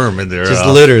so warm in there. Just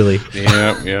literally.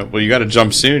 Yeah. Well, you got to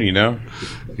jump soon, You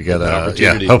got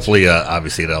opportunity. hopefully,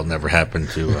 obviously, that'll never happen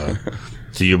to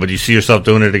you. But you see yourself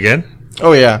doing it again?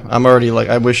 Oh yeah, I'm already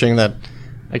I'm wishing that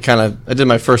I did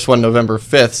my first one November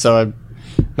 5th, so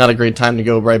not a great time to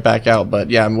go right back out. But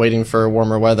yeah, I'm waiting for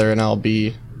warmer weather, and I'll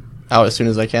be out as soon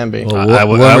as I can be. Well,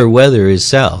 warmer weather is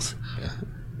south.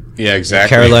 Yeah,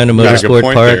 exactly. Carolina You got a good Motorsport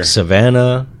point Park, there.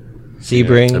 Savannah,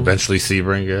 Sebring. Eventually,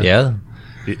 Sebring. Yeah.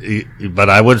 But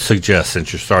I would suggest,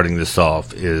 since you're starting this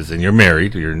off, and you're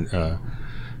married, you're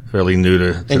fairly new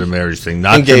to the marriage thing.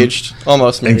 Not Engaged,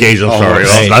 almost married. Engaged. I'm sorry.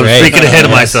 Right, I was right. speaking ahead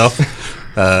of myself.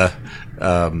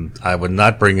 I would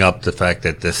not bring up the fact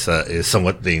that this is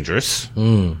somewhat dangerous,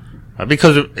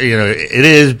 because it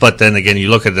is. But then again, you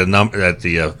look at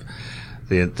the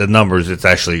the numbers. It's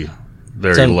actually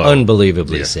very It's low.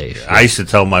 unbelievably safe. I used to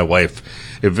tell my wife,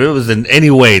 if it was in any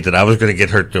way that I was going to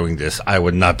get hurt doing this, I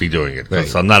would not be doing it.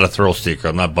 'Cause Right. I'm not a thrill seeker.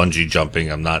 I'm not bungee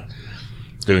jumping. I'm not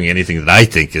doing anything that I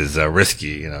think is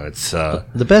risky. It's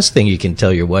The best thing you can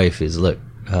tell your wife is, look,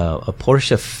 a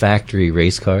Porsche factory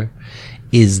race car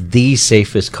is the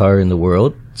safest car in the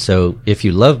world. So if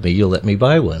you love me, you'll let me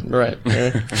buy one. Right.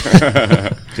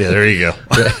 yeah. There you go.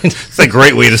 It's a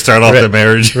great way to start off the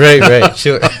marriage. Right,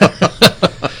 sure.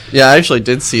 Yeah, I actually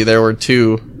did see there were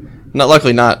two,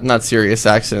 luckily not serious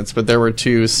accidents, but there were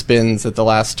two spins at the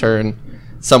last turn.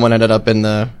 Someone ended up in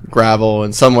the gravel,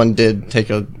 and someone did take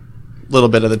a little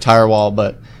bit of the tire wall,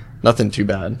 but nothing too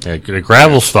bad. Yeah, the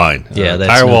gravel's fine. Yeah, that's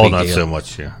tire no wall big not deal. so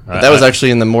much. Yeah, That was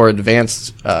actually in the more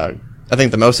advanced, I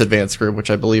think the most advanced group,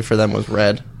 which I believe for them was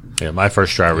red. yeah. My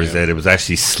first driver's ed, it was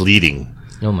actually sleeting,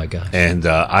 Oh, my gosh. and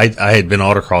I had been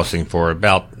autocrossing for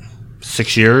about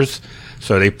 6 years,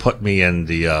 so they put me in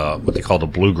the what they call the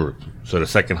blue group. so the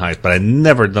second highest. But I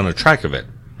never done a track event.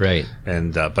 Right.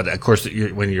 And but of course,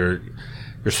 when you're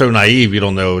so naive, you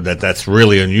don't know that that's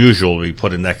really unusual to be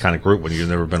put in that kind of group when you've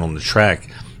never been on the track.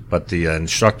 But the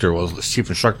chief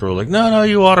instructor was like, no,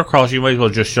 you autocross, you might as well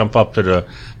just jump up to the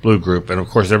blue group. And of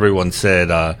course, everyone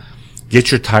said,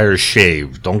 get your tires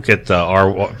shaved. Don't get the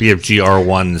BFG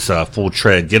R1's full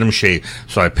tread. Get them shaved.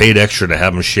 So I paid extra to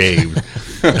have them shaved,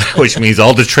 which means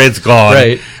all the tread's gone.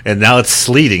 Right. And now it's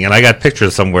sleeting. And I got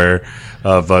pictures somewhere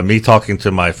of me talking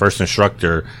to my first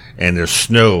instructor, and there's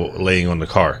snow laying on the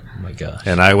car. Oh my gosh.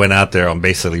 And I went out there on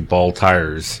basically bald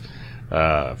tires.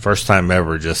 First time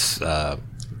ever, just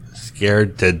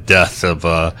scared to death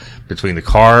of between the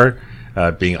car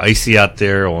being icy out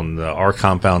there on our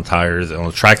compound tires on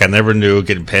a track I never knew,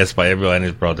 getting passed by everyone and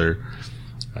his brother.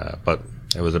 But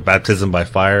it was a baptism by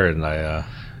fire, and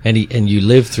and you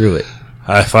lived through it.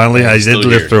 I did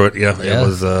live through it. Yeah. Yeah. It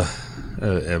was.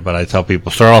 But I tell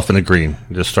people, start off in the green.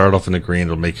 Just start off in the green.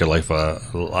 It'll make your life a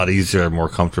lot easier and more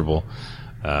comfortable.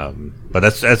 But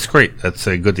that's great. That's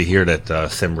good to hear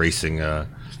that Sim Racing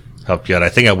helped you out. I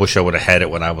think I wish I would have had it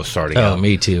when I was starting out. Oh,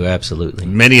 me too. Absolutely.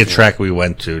 Many a track we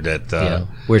went to that.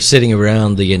 We're sitting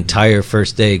around the entire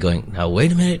first day going, now,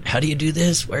 wait a minute. How do you do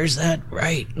this? Where's that?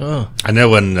 Right. Oh. I know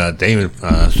when Damon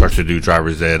starts to do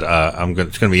driver's ed,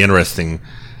 it's going to be interesting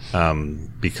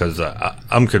because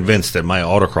I'm convinced that my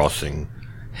autocrossing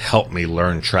helped me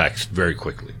learn tracks very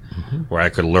quickly, where I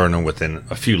could learn them within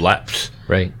a few laps.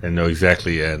 Right. And know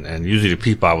exactly, and usually the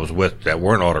people I was with that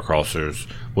weren't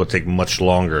autocrossers would take much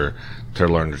longer to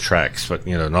learn the tracks. But,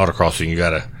 in autocrossing, you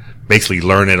got to basically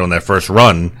learn it on that first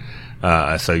run,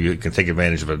 so you can take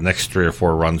advantage of the next 3 or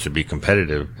 4 runs to be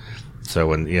competitive. So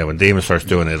when Damon starts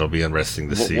doing it, it'll be interesting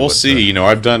to see. We'll see.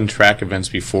 I've done track events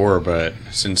before, but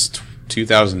since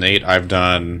 2008, I've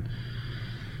done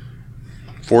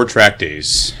 4 track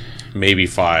days, maybe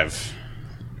 5.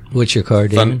 What's your car,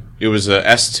 Damon? It was a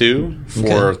S2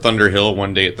 for Thunder Hill,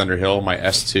 one day at Thunder Hill. My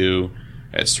S2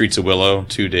 at Streets of Willow,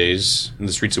 2 days. And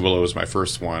the Streets of Willow was my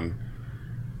first one.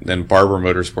 Then Barber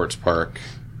Motorsports Park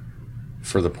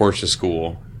for the Porsche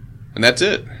school. And that's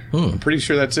it. I'm pretty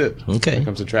sure that's it. Okay. When it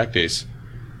comes to track days.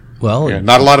 Well,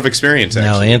 not a lot of experience,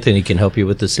 actually. Now Anthony can help you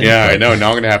with the sim. Yeah, I know. Now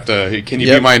I'm going to have to... Can you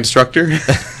be my instructor?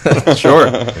 Sure.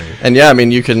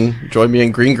 And you can join me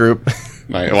in Green Group.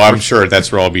 Well, I'm sure that's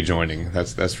where I'll be joining.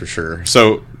 That's for sure.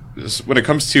 So when it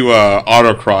comes to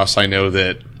autocross, I know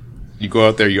that you go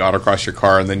out there, you autocross your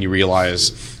car, and then you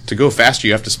realize to go faster,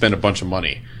 you have to spend a bunch of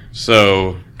money.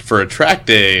 So for a track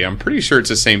day, I'm pretty sure it's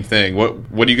the same thing. What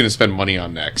are you going to spend money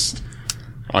on next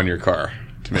on your car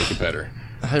to make it better?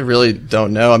 I really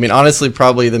don't know. I mean, honestly,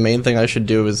 probably the main thing I should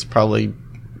do is probably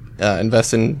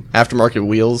invest in aftermarket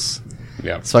wheels.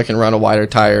 Yeah. So I can run a wider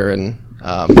tire and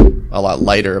a lot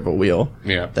lighter of a wheel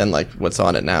than like what's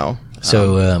on it now.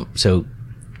 So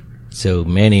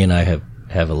Manny and I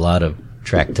have a lot of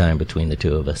track time between the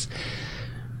two of us.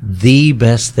 The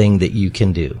best thing that you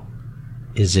can do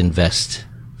is invest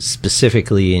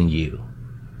specifically in you.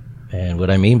 And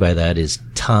what I mean by that is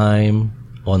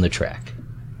time on the track.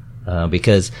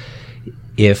 Because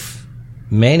if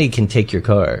Manny can take your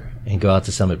car and go out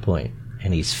to Summit Point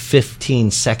and he's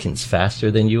 15 seconds faster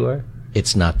than you are,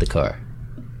 it's not the car.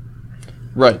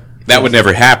 Right. That would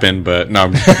never happen, but no,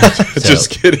 I'm just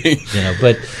kidding.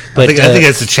 But I think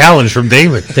it's a challenge from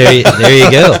Damon. There you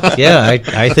go. Yeah,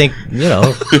 I think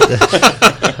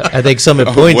I think Summit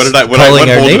Point's what calling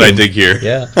our name. Did I dig here?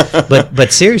 Yeah,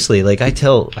 but seriously, like I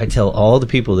tell all the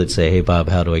people that say, "Hey, Bob,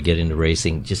 how do I get into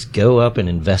racing?" Just go up and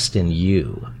invest in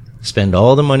you. Spend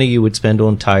all the money you would spend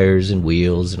on tires and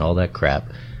wheels and all that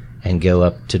crap, and go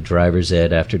up to driver's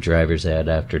ed after driver's ed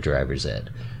after driver's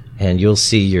ed. And you'll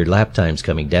see your lap times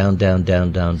coming down, down,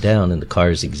 down, down, down, and the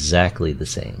car is exactly the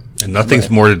same. And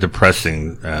nothing's more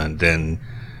depressing than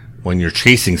when you're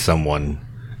chasing someone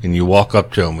and you walk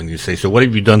up to them and you say, "So what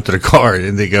have you done to the car?"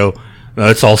 And they go, "No,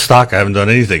 it's all stock. I haven't done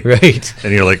anything." Right.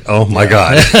 And you're like, "Oh my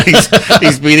God,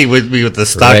 he's meeting with me with the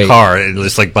stock car." And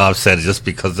it's like Bob said, just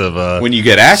because of when you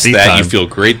get asked that, you feel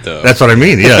great though. That's what I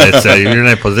mean. Yeah, it's you're in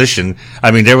that position.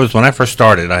 I mean, when I first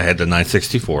started, I had the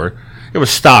 964. It was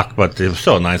stock, but it was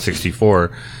still a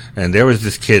 964. And there was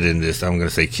this kid in this, I'm going to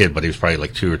say kid, but he was probably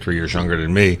like 2 or 3 years younger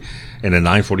than me. And a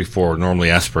 944 normally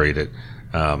aspirated,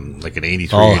 like an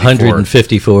 83, all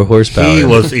 154 horsepower. He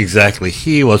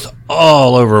was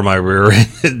all over my rear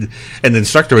end. And the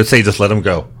instructor would say, just let him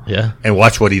go. Yeah. And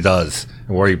watch what he does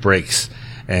and where he brakes.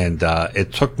 And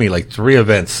it took me like 3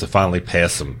 events to finally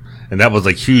pass him. And that was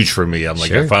like huge for me. I'm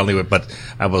like, I finally went, but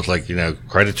I was like,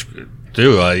 credit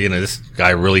due. This guy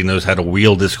really knows how to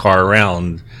wheel this car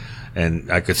around.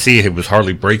 and I could see he was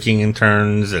hardly braking in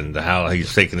turns and how he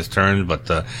was taking his turns. But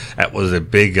that was a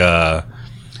big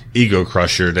ego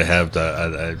crusher to have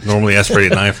the normally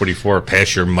aspirated 944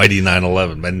 pass your mighty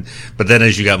 911. But then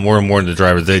as you got more and more into the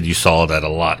driver's ed, you saw that a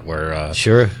lot where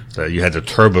Sure. You had the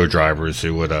turbo drivers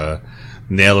who would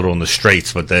nail it on the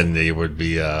straights, but then they would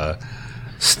be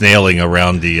snailing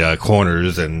around the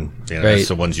corners, and Right. that's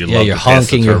the ones you love. Yeah, you're to pass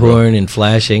the honking your turbo. horn and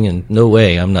flashing, and no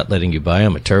way, I'm not letting you by.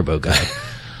 I'm a turbo guy.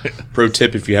 Pro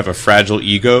tip: if you have a fragile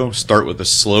ego, start with a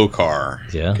slow car.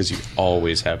 Yeah. because you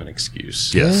always have an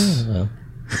excuse. Yes.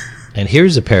 And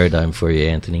here's a paradigm for you,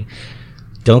 Anthony.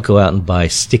 Don't go out and buy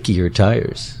stickier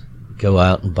tires. Go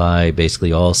out and buy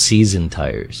basically all-season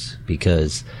tires,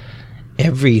 because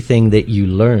everything that you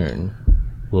learn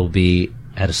will be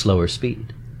at a slower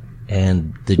speed.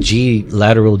 And the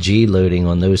lateral G loading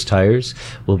on those tires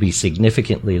will be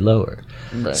significantly lower.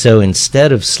 Right. So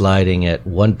instead of sliding at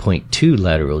 1.2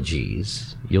 lateral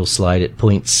Gs, you'll slide at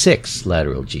 0.6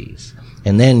 lateral Gs.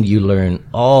 And then you learn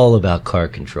all about car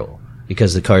control,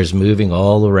 because the car's moving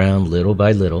all around little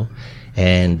by little.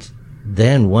 And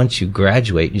then once you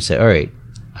graduate, you say, all right,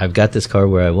 I've got this car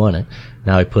where I want it.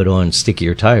 Now I put on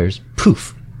stickier tires.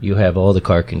 Poof, you have all the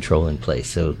car control in place.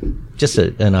 So just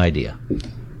an idea.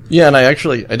 Yeah, and I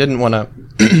didn't want to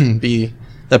be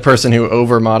the person who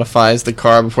over modifies the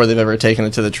car before they've ever taken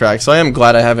it to the track. So I am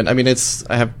glad I haven't. I mean,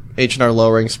 I have H&R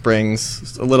lowering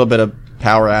springs, a little bit of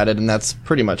power added, and that's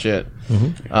pretty much it.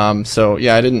 Mm-hmm. So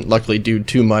yeah, I didn't luckily do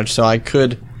too much. So I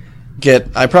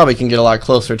probably can get a lot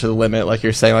closer to the limit, like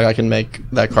you're saying. Like I can make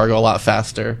that car go a lot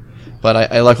faster.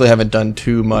 But I luckily haven't done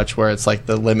too much where it's like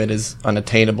the limit is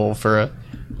unattainable for a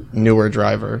newer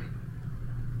driver.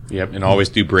 Yep, and always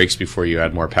do brakes before you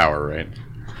add more power, right?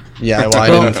 Yeah, well, I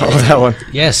didn't follow that one.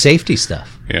 Yeah, safety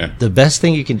stuff. Yeah. The best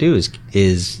thing you can do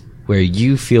is where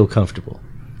you feel comfortable.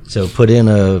 So put in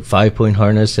a 5-point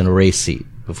harness and a race seat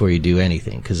before you do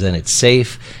anything, because then it's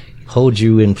safe, holds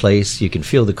you in place. You can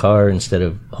feel the car instead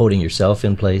of holding yourself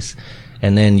in place.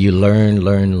 And then you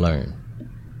learn.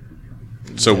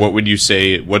 So what would you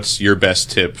say, what's your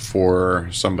best tip for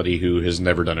somebody who has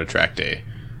never done a track day,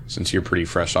 since you're pretty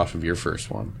fresh off of your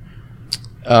first one?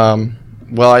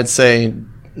 Well, I'd say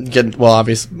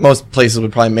obviously most places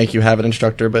would probably make you have an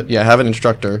instructor, but yeah, have an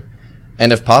instructor,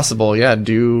 and if possible, yeah,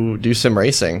 do sim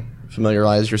racing.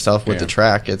 Familiarize yourself with the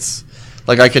track. It's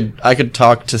like I could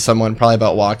talk to someone probably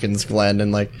about Watkins Glen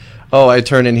and like, oh, I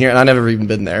turn in here, and I've never even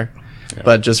been there,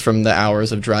 but just from the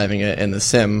hours of driving it in the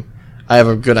sim, I have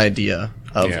a good idea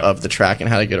of the track and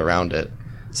how to get around it.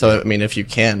 So I mean, if you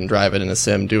can drive it in a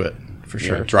sim, do it for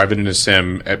sure. Yeah, drive it in a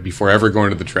sim before ever going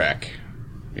to the track.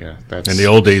 Yeah, that's In the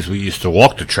old days, we used to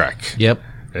walk the track. Yep.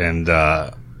 And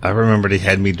I remember they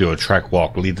had me do a track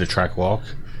walk, lead the track walk.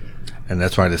 And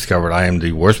that's when I discovered I am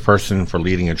the worst person for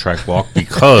leading a track walk,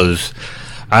 because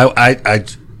I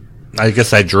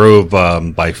guess I drove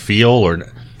by feel, or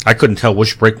I couldn't tell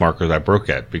which brake markers I broke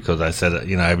at, because I said,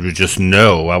 I would just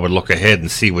know. I would look ahead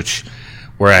and see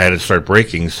where I had to start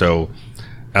braking. So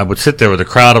I would sit there with a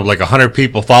crowd of like 100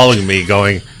 people following me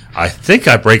going, I think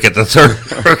I brake at the third.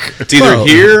 It's either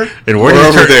here and or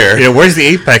over there. Yeah, where's the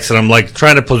apex? And I'm like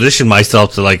trying to position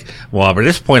myself to like, well, by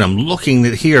this point I'm looking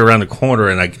here around the corner,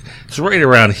 and it's right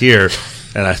around here.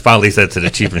 And I finally said to the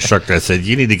chief instructor, I said,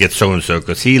 you need to get so-and-so,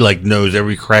 because he like knows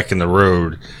every crack in the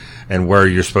road and where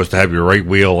you're supposed to have your right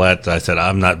wheel at. I said,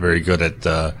 I'm not very good at,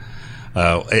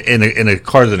 in a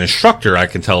car as an instructor, I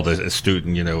can tell the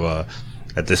student,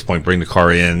 at this point, bring the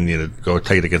car in, go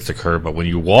take it against the curb. But when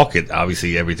you walk it,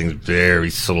 obviously everything's very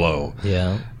slow.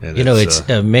 Yeah. And it's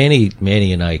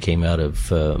Manny and I came out of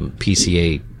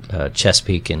PCA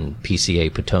Chesapeake and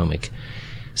PCA Potomac,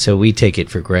 so we take it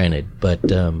for granted. But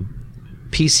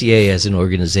PCA as an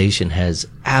organization has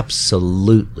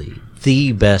absolutely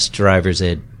the best driver's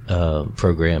ed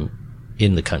program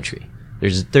in the country.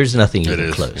 There's nothing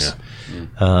even close.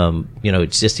 Yeah.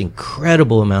 It's just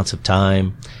incredible amounts of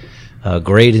time.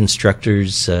 Great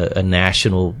instructors, a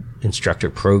national instructor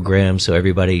program, so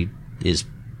everybody is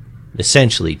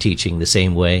essentially teaching the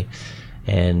same way,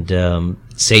 and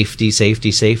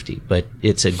safety. But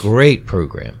it's a great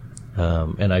program,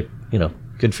 and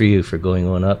good for you for going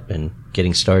on up and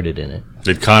getting started in it.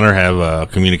 Did Connor have a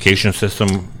communication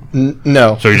system?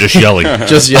 No. So you're just yelling.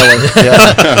 Just yelling.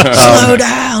 Yeah. Slow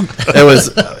down.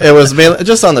 It was mainly,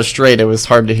 just on the straight. It was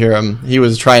hard to hear him. He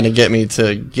was trying to get me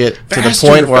to get to the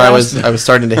point where I was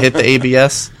starting to hit the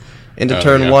ABS into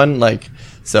turn one.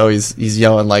 So he's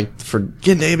yelling for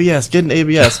get an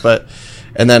ABS. But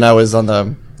and then I was on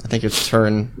I think it's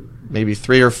turn maybe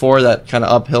 3 or 4, that kind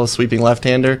of uphill sweeping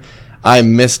left-hander. I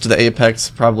missed the apex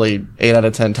probably 8 out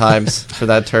of 10 times for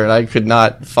that turn. I could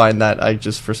not find that. I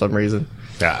just for some reason.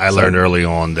 Yeah, I learned early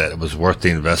on that it was worth the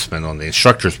investment on the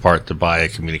instructor's part to buy a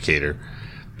communicator,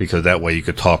 because that way you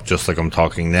could talk just like I'm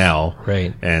talking now,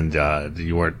 Right. And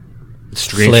you weren't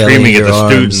Flailing screaming at your the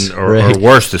arms. student, or Right.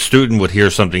 worse, the student would hear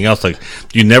something else. Like,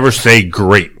 you never say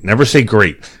great,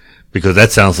 because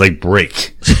that sounds like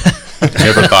break.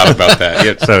 Never thought about that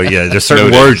yet. So yeah, there's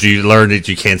certain Noted. words you learn that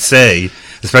you can't say,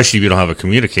 especially if you don't have a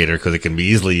communicator, because it can be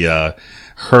easily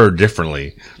heard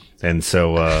differently. And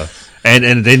so,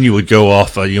 and then you would go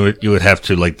off. You would have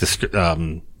to like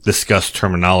discuss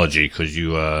terminology, because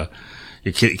you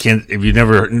can't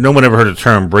if no one ever heard the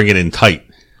term "bring it in tight."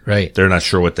 Right. They're not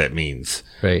sure what that means.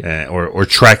 Right. Or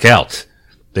track out.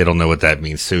 They don't know what that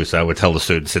means too. So I would tell the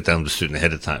student, sit down with the student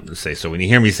ahead of time and say, so when you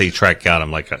hear me say track out,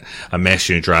 I'm like, I'm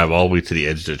asking you to drive all the way to the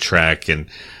edge of the track. And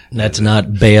That's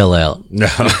not bail out. no,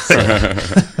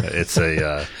 it's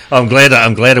I'm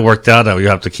glad it worked out. You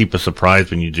have to keep us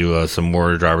surprised when you do some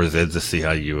more driver's eds to see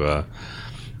how you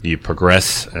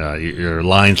progress. Your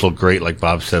lines look great, like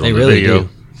Bob said They on the really video. do.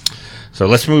 So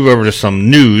let's move over to some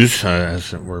news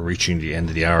as we're reaching the end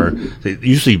of the hour.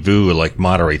 Usually Vu like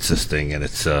moderates this thing, and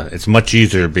it's much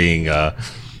easier being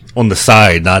on the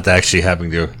side, not actually having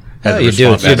to have the You're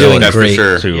doing responsibility That's for great.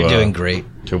 sure. You're doing great.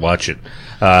 to watch it.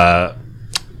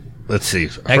 Let's see.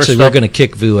 Actually, we're going to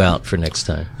kick Vu out for next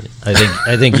time.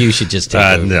 I think you should just take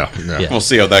over. No. Yeah. We'll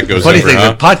see how that goes. Funny over, thing,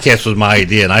 huh? the podcast was my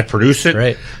idea, and I produce it.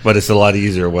 Right. But it's a lot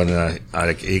easier when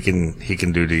he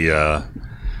can do the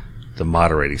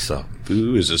moderating stuff.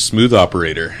 Boo is a smooth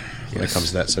operator when it comes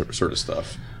to that sort of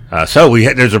stuff. So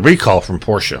there's a recall from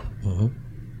Porsche.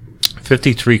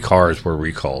 53 cars were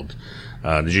recalled.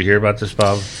 Did you hear about this,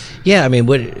 Bob? Yeah, I mean,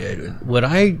 what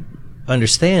I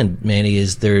understand, Manny,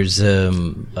 is there's a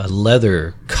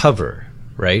leather cover,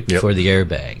 right, Yep. for the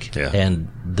airbag. Yeah. And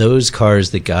those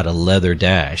cars that got a leather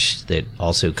dash that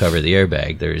also cover the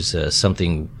airbag, there's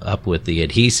something up with the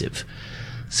adhesive.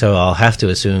 So I'll have to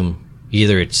assume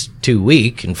either it's too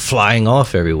weak and flying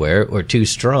off everywhere, or too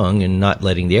strong and not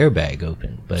letting the airbag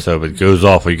open. But So if it goes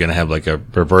off, are you going to have like a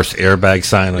reverse airbag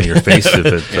sign on your face? If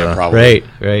it, Yeah, probably.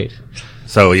 right.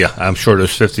 So yeah, I'm sure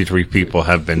those 53 people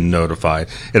have been notified.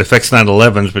 It affects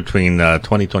 911s between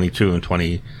 2022 and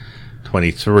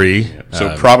 2023.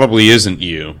 So probably isn't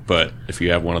you, but if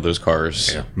you have one of those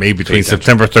cars, Maybe between attention.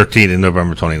 September 13th and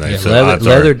November 29th. Yeah, So leather, odds are-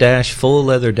 leather dash, full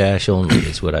leather dash only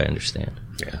is what I understand.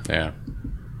 yeah.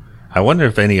 I wonder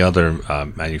if any other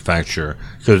manufacturer,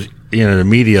 because the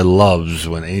media loves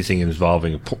when anything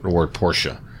involving the word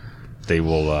Porsche, they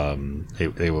will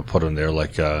they will put on there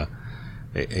like a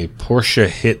Porsche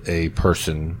hit a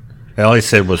person. And all I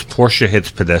said was Porsche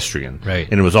hits pedestrian, Right.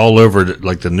 And it was all over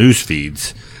the news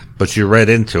feeds. But you read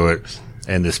into it,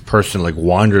 and this person like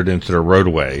wandered into the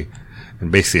roadway,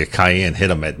 and basically a Cayenne hit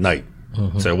him at night.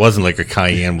 So it wasn't like a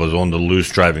Cayenne was on the loose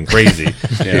driving crazy.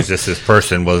 It was just this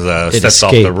person was stepped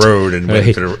off the escaped. road and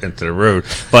Right. went into the road.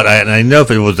 But I know if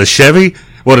it was a Chevy,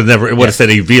 would have said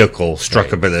a vehicle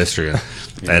struck a pedestrian.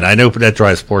 And I know that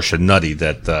drives Porsche nutty.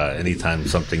 That anytime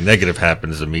something negative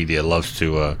happens, the media loves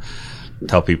to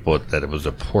tell people that it was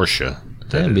a Porsche.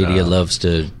 The media loves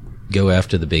to go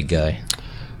after the big guy.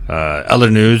 Other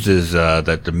news is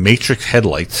that the Matrix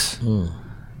headlights.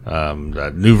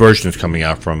 That new version is coming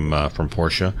out from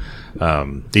Porsche.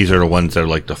 These are the ones that are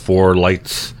like the 4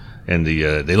 lights, and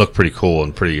they look pretty cool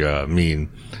and pretty mean.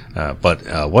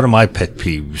 But one of my pet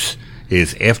peeves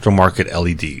is aftermarket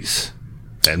LEDs,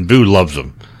 and Boo loves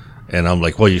them. And I'm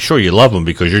like, well, you love them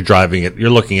because you're driving it. You're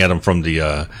looking at them from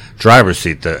the driver's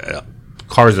seat. The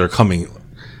cars that are coming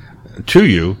to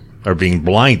you are being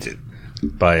blinded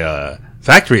by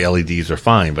factory LEDs are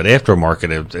fine, but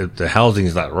aftermarket, if the housing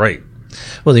is not right.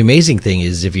 Well, the amazing thing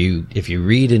is if you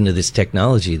read into this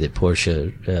technology that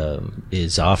Porsche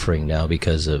is offering now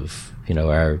because of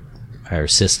our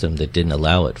system that didn't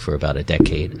allow it for about a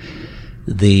decade,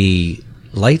 the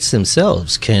lights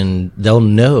themselves they'll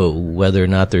know whether or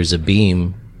not there's a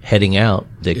beam heading out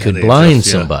that could they blind adjust,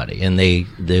 yeah. somebody, and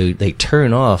they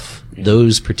turn off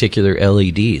those particular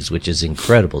LEDs, which is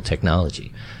incredible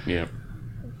technology. Yeah.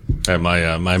 And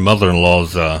my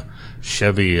mother-in-law's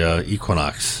Chevy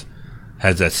Equinox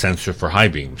has that sensor for high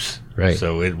beams. Right.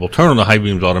 So it will turn on the high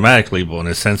beams automatically, but when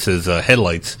it senses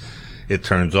headlights, it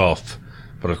turns off.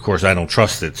 But of course, I don't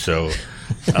trust it, so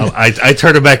I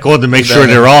turn it back on to make sure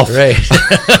they're off. Right.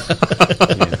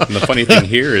 And the funny thing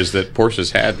here is that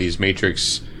Porsche's had these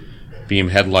Matrix beam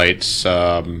headlights,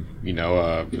 a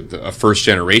first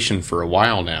generation for a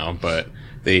while now, but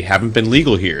they haven't been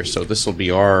legal here. So this will be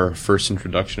our first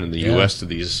introduction in the U.S. to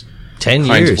these 10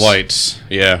 kinds years. of lights.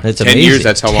 Yeah, That's 10 amazing. years.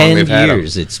 That's how long they've had 10 them.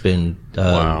 years it's been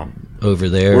Wow. over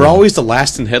there. We're always the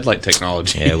last in headlight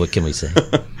technology. Yeah, what can we say?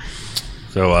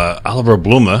 So Oliver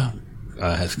Bluma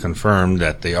has confirmed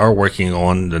that they are working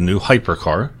on the new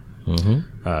hypercar,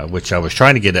 which I was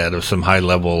trying to get out of some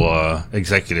high-level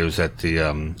executives at the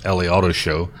LA Auto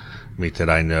Show meet that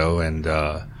I know, and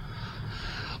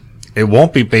it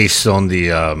won't be based on the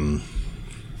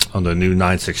new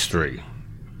 963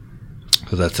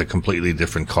 because that's a completely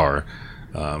different car.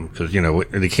 Because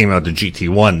when they came out the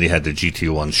GT1, they had the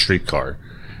GT1 street car.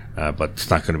 But it's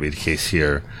not going to be the case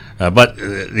here. But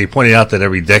they pointed out that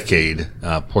every decade,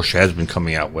 Porsche has been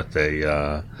coming out with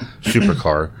a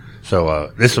supercar.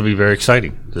 So this will be very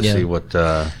exciting to see what...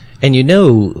 And you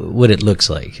know what it looks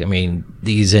like. I mean,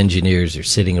 these engineers are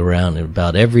sitting around, and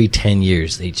about every 10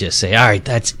 years, they just say, all right,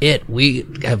 that's it. We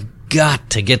have got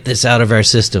to get this out of our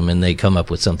system. And they come up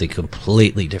with something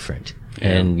completely different. Yeah.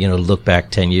 And, look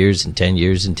back 10 years and 10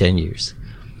 years and 10 years.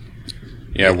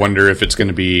 Yeah, I wonder if it's going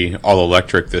to be all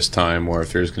electric this time, or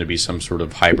if there's going to be some sort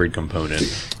of hybrid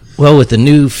component. Well, with the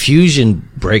new fusion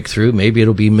breakthrough, maybe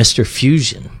it'll be Mr.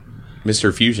 Fusion.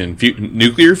 Mr. Fusion,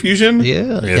 nuclear fusion.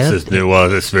 Yeah, yes, it's new.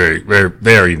 It's very, very,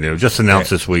 very new. Just announced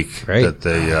this week that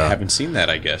they I haven't seen that.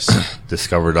 I guess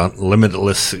discovered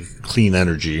limitless clean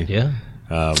energy. Yeah,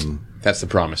 that's the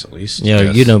promise, at least. Yeah,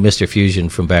 Yes. Mr. Fusion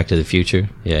from Back to the Future.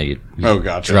 Yeah, you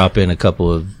gotcha. Drop in a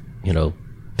couple of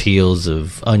peels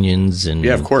of onions and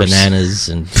of course. bananas,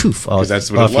 and poof, off,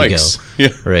 that's what off it you likes. go. Yeah.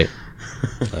 Right.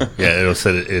 It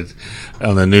said it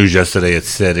on the news yesterday. It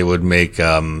said it would make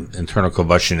internal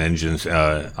combustion engines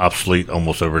obsolete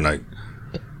almost overnight.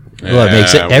 Well, it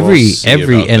makes we'll see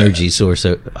every about energy source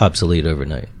obsolete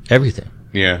overnight. Everything.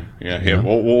 Yeah.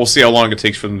 We'll see how long it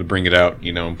takes for them to bring it out,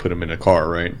 and put them in a car,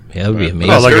 right? Yeah, that would be amazing.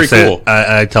 Well, like very I said, cool.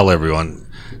 I tell everyone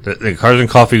the Cars and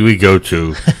Coffee we go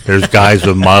to, there's guys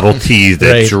with Model Ts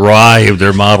that Right. drive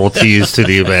their Model Ts to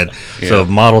the event. So if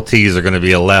Model Ts are going to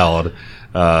be allowed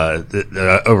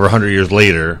over 100 years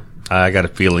later, I got a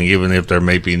feeling even if there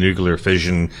may be nuclear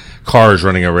fission cars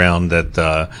running around,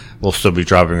 that we'll still be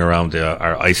driving around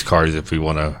our ICE cars if we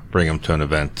want to bring them to an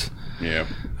event. Yeah.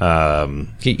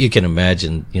 You can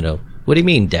imagine, what do you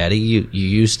mean, Daddy? You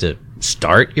used to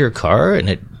start your car and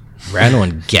it ran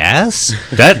on gas?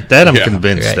 That I'm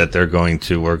convinced Right. that we're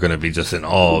going to be just in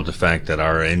awe of the fact that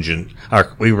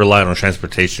we relied on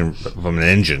transportation from an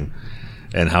engine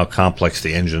and how complex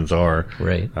the engines are.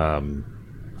 Right.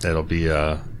 That'll be,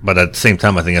 but at the same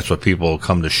time, I think that's what people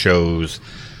come to shows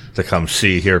to come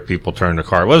see, hear people turn the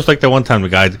car. Well, it was like the one time the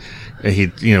guy, he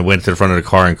went to the front of the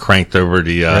car and cranked over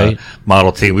the Right.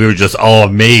 Model T. We were just all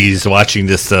amazed watching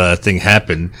this thing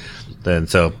happen.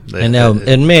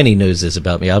 And Manny knows this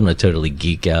about me. I'm going to totally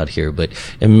geek out here, but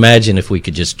imagine if we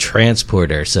could just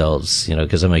transport ourselves,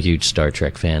 because I'm a huge Star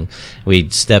Trek fan.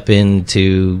 We'd step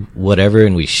into whatever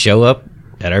and we show up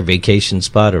at our vacation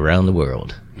spot around the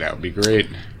world. That would be great.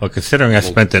 Well, considering I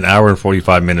spent an hour and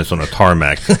 45 minutes on a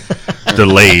tarmac,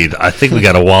 delayed, I think we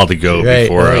got a while to go Right.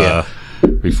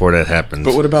 before that happens.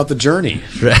 But what about the journey?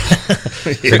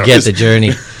 Forget the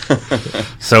journey.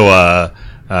 So,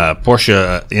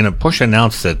 Porsche, Porsche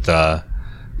announced that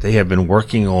they have been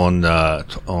working on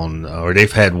or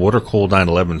they've had water-cooled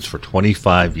 911s for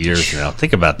 25 years now.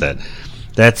 Think about that.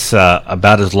 That's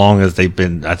about as long as they've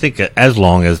been. I think as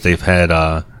long as they've had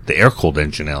the air-cooled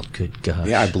engine out. Good God.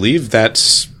 Yeah, I believe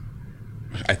that's.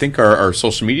 I think our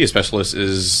social media specialist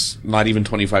is not even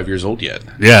 25 years old yet.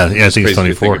 Yeah, I think it's Crazy to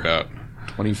 24. think about.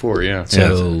 24, yeah.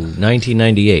 So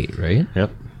 1998, right?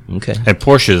 Yep. Okay. And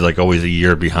Porsche is like always a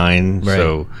year behind. Right.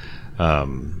 So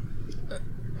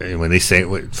when they say,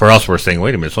 for us, we're saying,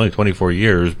 wait a minute, it's only 24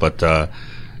 years, but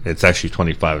it's actually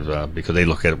 25 because they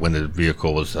look at when the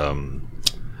vehicle was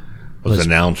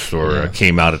announced or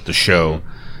came out at the show.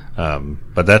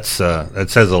 But that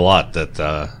says a lot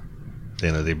that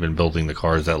they've been building the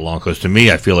cars that long. Because to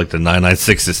me, I feel like the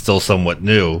 996 is still somewhat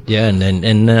new. Yeah,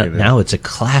 and now it's a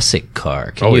classic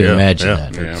car. Can you imagine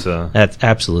that? It's, That's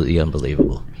absolutely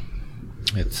unbelievable.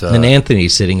 it's And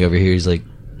Anthony's sitting over here. He's like,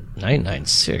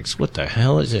 996. What the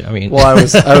hell is it? I mean, Well, I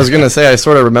was gonna say I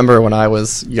sort of remember when I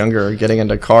was younger getting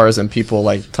into cars and people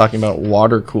like talking about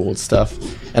water cooled stuff,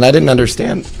 and I didn't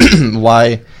understand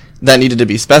why that needed to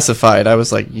be specified. I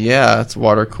was like, yeah, it's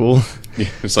water cooled. Yeah,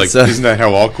 it's like, So- isn't that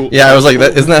how all cool? Yeah, I was like,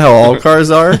 isn't that how all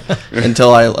cars are?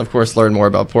 Until I, of course, learned more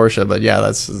about Porsche. But yeah,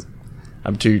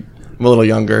 I'm a little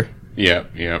younger. Yeah.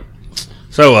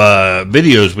 So,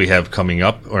 videos we have coming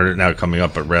up, or not coming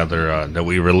up, but rather that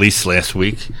we released last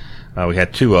week. We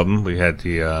had two of them. We had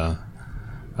the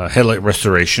headlight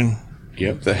restoration.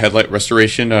 Yep, the headlight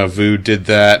restoration. Vu did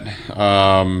that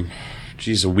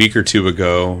a week or two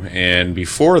ago, and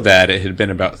before that, it had been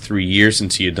about 3 years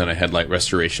since he had done a headlight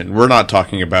restoration. We're not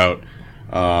talking about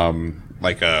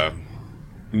like a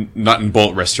nut and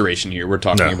bolt restoration here. We're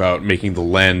talking about making the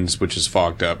lens, which is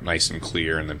fogged up, nice and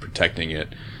clear, and then protecting it.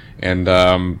 And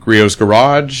Griot's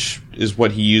Garage is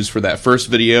what he used for that first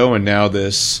video, and now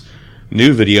this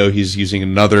new video, he's using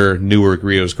another newer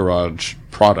Griot's Garage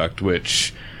product,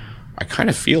 which I kind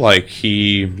of feel like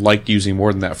he liked using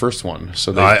more than that first one.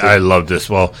 So I love this.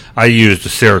 Well, I used the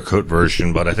Cerakote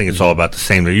version, but I think it's all about the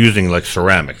same. They're using like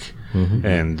ceramic,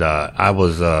 and I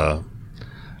was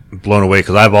blown away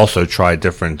because I've also tried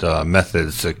different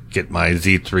methods to get my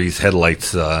Z3's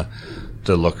headlights to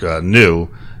look new.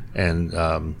 And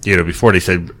before they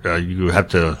said you have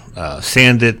to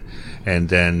sand it and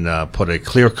then put a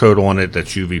clear coat on it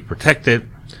that's UV protected,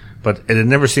 but it had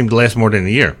never seemed to last more than a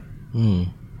year.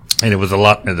 And it was a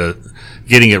lot.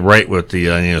 Getting it right with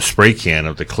the spray can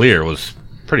of the clear was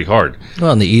pretty hard.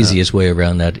 Well, and the easiest way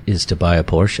around that is to buy a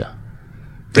Porsche.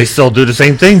 They still do the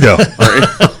same thing, though.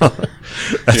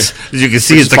 As you can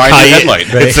see, it's a Cayenne. Right?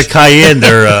 It's a Cayenne.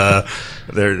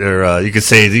 They're you could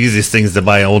say the easiest thing is to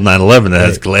buy an old 911 that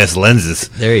has glass lenses.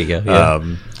 There you go.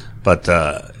 Yeah. But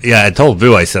I told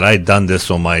Vu, I said I'd done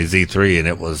this on my Z3, and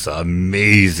it was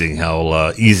amazing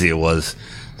how easy it was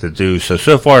to do.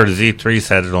 So far, the Z3's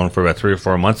had it on for about 3 or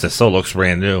 4 months. It still looks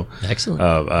brand new. Excellent.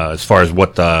 As far as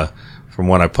from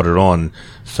when I put it on.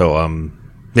 So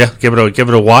give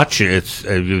it a watch. It's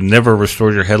you never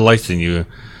restored your headlights, and you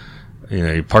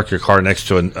park your car next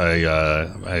to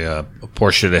a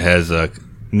Porsche that has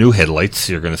new headlights.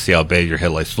 You're going to see how bad your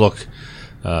headlights look.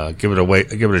 Give it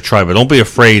a try, but don't be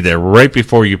afraid that right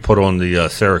before you put on the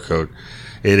Cerakote,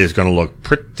 it is going to look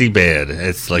pretty bad.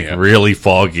 It's really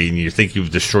foggy, and you think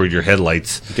you've destroyed your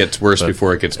headlights. It gets worse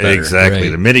before it gets better. Exactly. Right.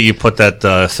 The minute you put that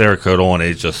Cerakote on,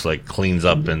 it just like cleans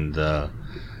up, and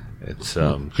it's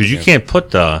because you can't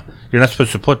put you're not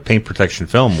supposed to put paint protection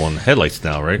film on headlights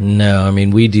now, right? No, I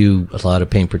mean we do a lot of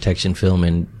paint protection film,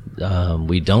 and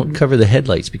we don't cover the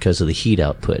headlights because of the heat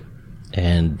output.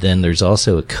 And then there's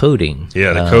also a coating.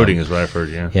 Yeah, the coating is what I've heard.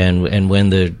 Yeah, and when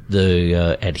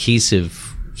the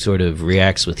adhesive sort of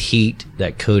reacts with heat,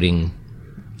 that coating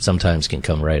sometimes can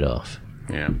come right off.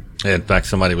 Yeah. In fact,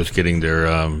 somebody was getting their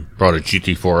brought a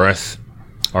GT4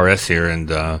 RS here, and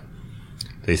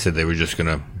they said they were just going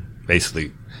to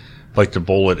basically bite the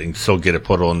bullet and still get it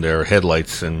put on their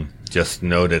headlights, and just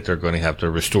know that they're going to have to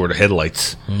restore the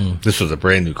headlights. This was a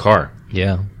brand new car.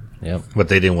 Yeah. Yep. But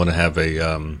they didn't want to have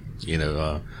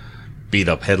a beat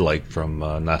up headlight from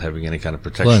not having any kind of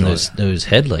protection. Well, and those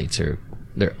headlights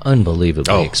they're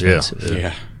unbelievably expensive.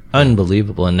 Yeah.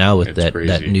 Unbelievable. And now with that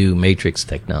crazy. new matrix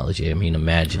technology, I mean,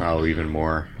 imagine. Oh, even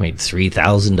more. I mean,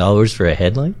 $3,000 for a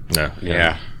headlight?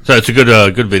 Yeah. So it's a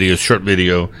good video, short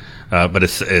video, but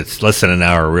it's less than an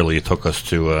hour. Really, it took us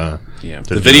to.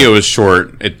 The video is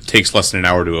short. It takes less than an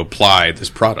hour to apply this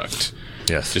product.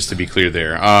 Yes. Just to be clear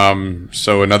there.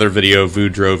 So another video, Vu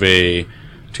drove a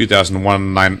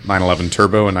 2001 911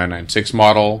 Turbo, a 996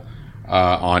 model,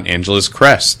 on Angela's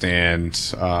Crest, and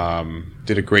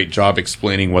did a great job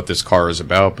explaining what this car is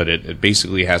about, but it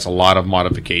basically has a lot of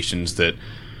modifications that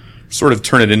sort of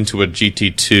turn it into a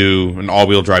GT2, an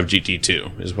all-wheel drive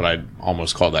GT2 is what I'd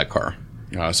almost call that car.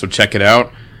 So check it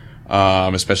out,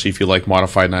 especially if you like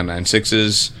modified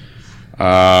 996s.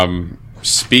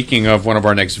 Speaking of one of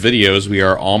our next videos, we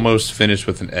are almost finished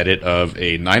with an edit of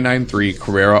a 993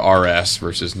 Carrera RS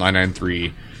versus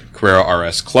 993 Carrera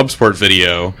RS Club Sport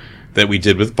video that we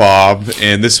did with Bob,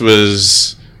 and this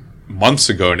was months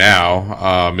ago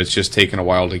now. It's just taken a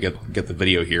while to get the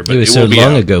video here, but it was so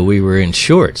long ago we were in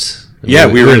shorts. Yeah,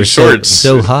 we were in shorts.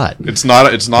 So hot. It's not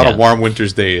a warm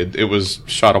winter's day. It was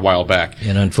shot a while back.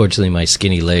 And unfortunately, my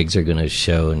skinny legs are going to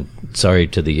show. And sorry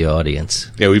to the audience.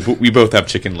 Yeah, we both have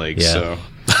chicken legs, Yeah.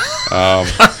 so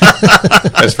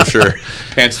that's for sure.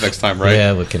 Pants next time, right?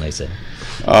 Yeah. What can I say?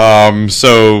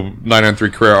 So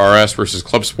 993 Carrera RS versus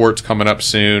Club Sports coming up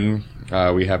soon.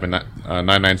 We have a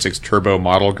 996 Turbo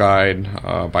model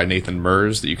guide by Nathan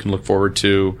Mers that you can look forward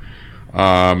to.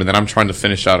 And then I'm trying to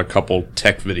finish out a couple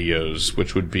tech videos,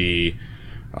 which would be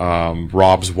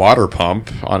Rob's water pump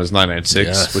on his 996,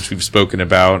 Yes. which we've spoken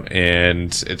about,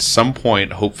 and at some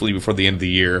point, hopefully before the end of the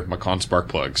year, Macon spark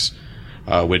plugs,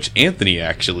 which Anthony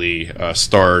actually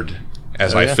starred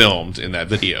as I filmed in that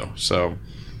video. So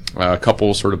a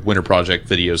couple sort of winter project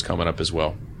videos coming up as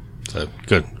well. So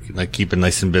good. Like, keep it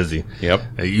nice and busy.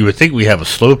 Yep. You would think we have a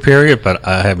slow period, but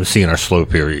I haven't seen our slow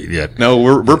period yet. No,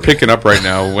 we're picking up right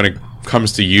now when it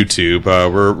comes to YouTube.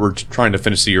 We're trying to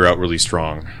finish the year out really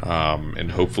strong,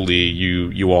 and hopefully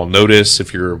you all notice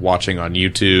if you're watching on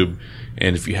YouTube.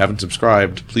 And if you haven't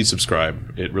subscribed, please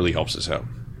subscribe. It really helps us out.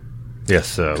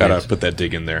 Yes. Gotta put that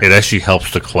dig in there. It actually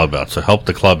helps the club out. So help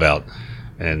the club out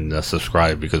and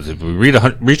subscribe, because if we reach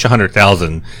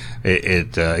 100,000,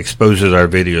 it exposes our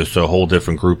videos to a whole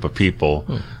different group of people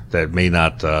that may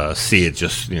not see it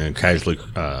just casually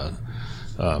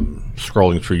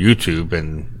scrolling through YouTube.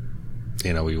 And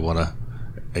we want to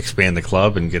expand the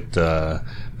club and get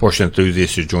Porsche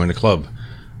enthusiasts to join the club.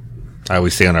 I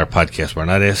always say on our podcast, we're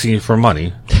not asking you for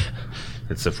money.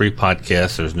 It's a free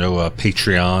podcast. There's no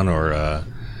Patreon or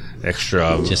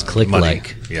extra just click money.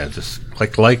 like. Yeah, just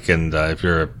click like. And if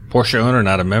you're a Porsche owner,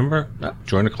 not a member,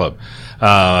 join the club.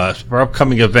 For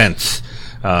upcoming events,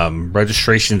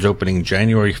 registration's opening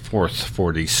January 4th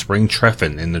for the Spring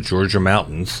Treffin in the Georgia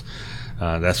Mountains.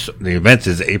 The event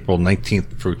is April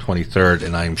 19th through 23rd,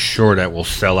 and I'm sure that will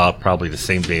sell out probably the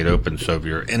same day it opens. So if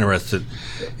you're interested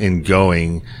in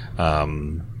going,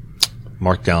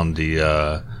 mark down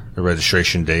the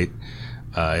registration date.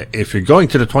 If you're going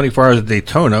to the 24 Hours of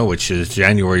Daytona, which is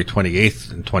January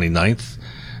 28th and 29th,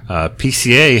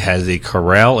 PCA has a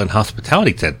corral and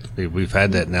hospitality tent. We've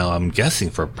had that now, I'm guessing,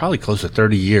 for probably close to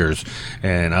 30 years.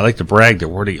 And I like to brag that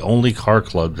we're the only car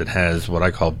club that has what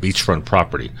I call beachfront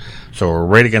property. So we're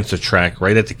right against the track,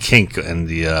 right at the kink and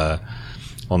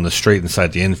on the straight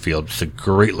inside the infield. It's a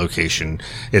great location.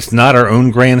 It's not our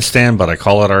own grandstand, but I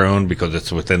call it our own because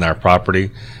it's within our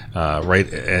property. Right,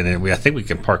 and I think we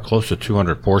can park close to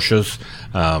 200 Porsches.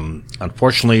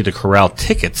 Unfortunately, the corral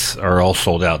tickets are all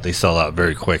sold out. They sell out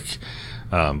very quick.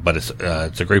 But it's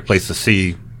a great place to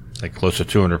see, like close to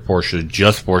 200 Porsches,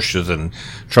 just Porsches. And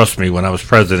trust me, when I was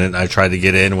president, I tried to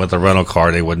get in with a rental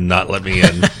car. They would not let me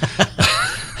in.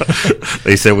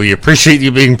 They said, "We appreciate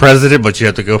you being president, but you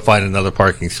have to go find another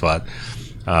parking spot."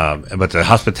 But the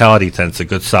hospitality tent's a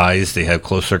good size. They have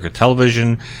closed circuit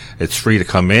television. It's free to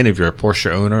come in if you're a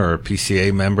Porsche owner or a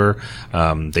PCA member.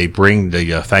 They bring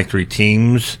the factory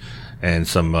teams and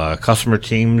some customer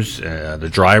teams, the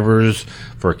drivers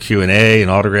for a Q&A and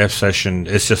autograph session.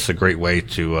 It's just a great way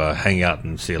to hang out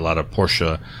and see a lot of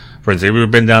Porsche friends. Have you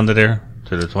ever been down to there?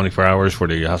 To the 24 hours for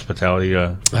the hospitality?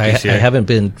 I haven't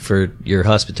been for your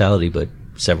hospitality, but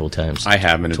several times. I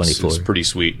have, and it's pretty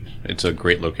sweet. It's a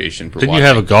great location for Didn't watching. you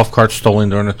have a golf cart stolen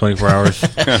during the 24 hours?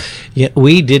 Yeah,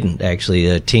 we didn't actually.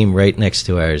 A team right next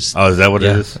to ours. Oh, is that what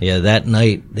it is? Yeah, that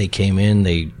night they came in,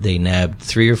 they nabbed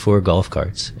 3 or 4 golf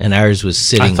carts, and ours was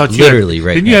sitting literally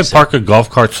right Didn't next you have park a golf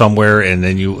cart somewhere, and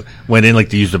then you went in like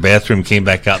to use the bathroom, came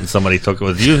back out, and somebody took it?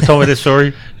 Was you who told me this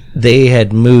story? They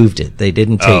had moved it. They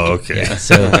didn't take it. Okay. Yeah,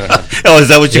 so, is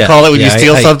that what you call it when you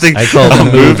steal something? I call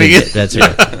it moving it. That's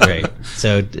right. Right.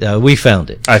 So we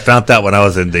found it. I found out when I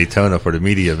was in Daytona for the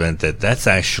media event that's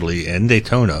actually in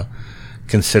Daytona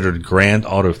considered grand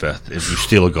auto theft if you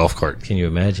steal a golf cart. Can you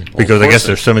imagine? Because I guess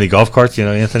there's so many golf carts,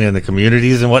 Anthony, in the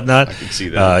communities and whatnot. I can see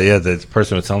that. Yeah, the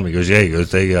person was telling me, he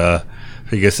goes, I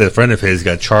guess a friend of his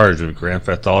got charged with grand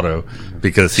theft auto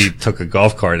because he took a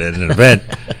golf cart at an event.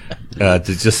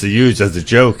 To use as a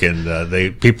joke,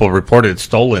 and people reported it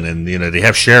stolen, and they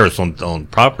have sheriffs on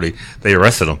property. They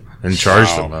arrested them and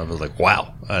charged them. I was like,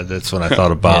 wow, that's when I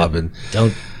thought of Bob. Yeah,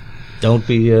 and don't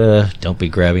be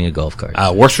grabbing a golf cart.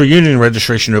 Works Reunion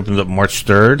registration opens up March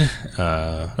 3rd.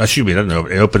 Excuse me,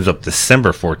 it opens up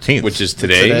December 14th, which is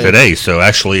today. Today, so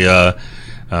actually,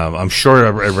 I'm sure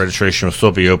a registration will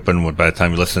still be open by the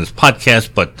time you listen to this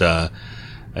podcast. But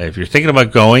if you're thinking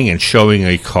about going and showing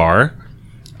a car.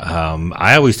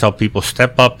 I always tell people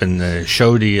step up and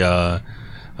show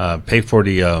pay for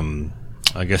the,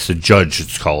 I guess the judge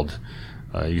it's called.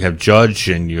 You have judge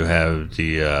and you have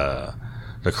the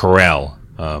corral.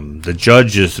 The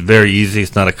judge is very easy.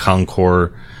 It's not a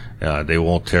Concours. They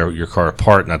won't tear your car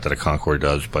apart. Not that a Concours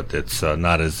does, but it's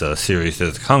not as serious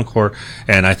as a Concours.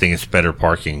 And I think it's better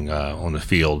parking on the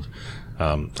field.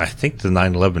 I think the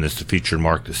 911 is the featured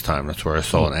mark this time. That's where I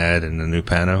saw an ad in the new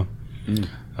pano.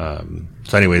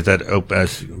 So anyways, by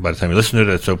the time you listen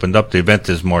to it, it's opened up. The event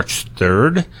is March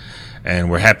 3rd, and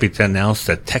we're happy to announce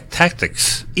that Tech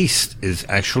Tactics East is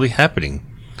actually happening.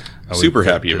 Super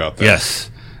happy about that. Yes.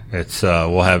 It's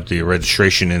we'll have the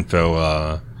registration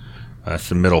info that's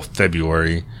the middle of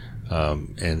February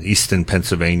in Easton,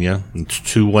 Pennsylvania. It's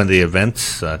 2 one-day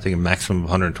events. I think a maximum of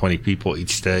 120 people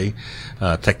each day.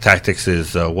 Tech Tactics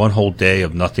is 1 whole day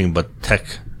of nothing but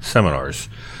tech seminars.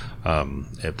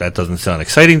 If that doesn't sound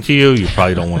exciting to you, you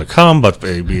probably don't want to come, but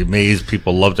you'd be amazed.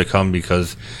 People love to come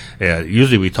because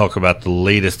usually we talk about the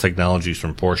latest technologies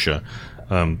from Porsche.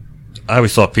 I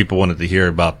always thought people wanted to hear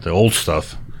about the old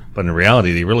stuff, but in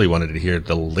reality, they really wanted to hear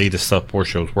the latest stuff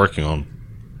Porsche was working on.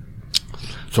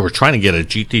 So we're trying to get a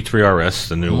GT3 RS,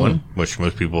 the new one, which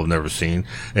most people have never seen,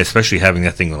 especially having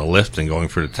that thing on a lift and going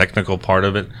through the technical part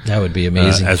of it. That would be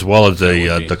amazing. As well as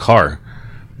the car,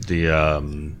 the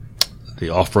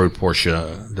off-road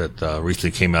Porsche that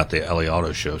recently came out the LA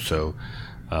Auto Show. So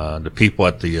the people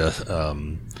at the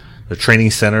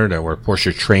training center where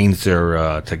Porsche trains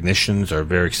their technicians are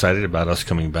very excited about us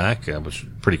coming back. It was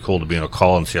pretty cool to be on a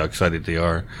call and see how excited they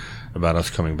are about us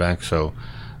coming back. So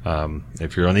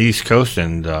if you're on the East Coast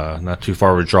and not too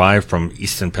far of a drive from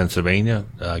Easton, Pennsylvania,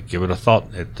 give it a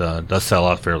thought. It does sell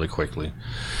out fairly quickly.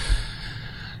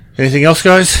 Anything else,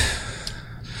 guys?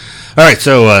 All right,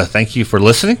 so thank you for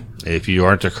listening. If you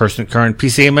aren't a current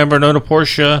PCA member and own a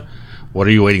Porsche, what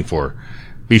are you waiting for?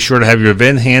 Be sure to have your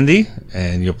VIN handy,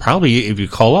 and you'll probably, if you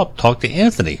call up, talk to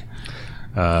Anthony.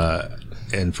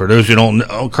 And for those who don't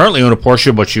currently own a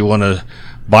Porsche but you want to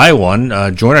buy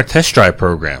one, join our test drive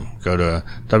program. Go to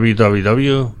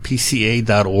www.pca.org.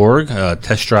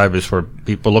 Test drive is for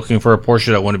people looking for a Porsche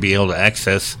that want to be able to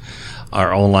access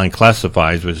our online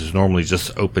classifieds, which is normally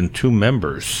just open to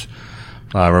members.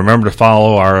 Remember to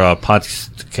follow our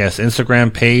podcast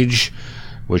Instagram page,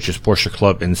 which is Porsche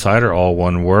Club Insider, all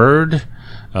one word.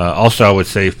 Also, I would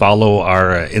say follow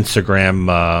our Instagram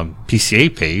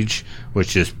PCA page,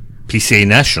 which is PCA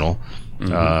National.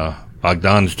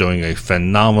 Bogdan's doing a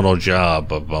phenomenal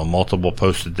job of multiple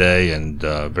posts a day and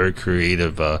very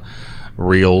creative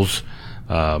reels.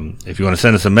 If you want to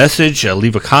send us a message,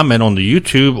 leave a comment on the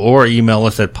YouTube or email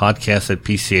us at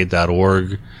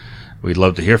podcast@pca.org. We'd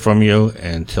love to hear from you.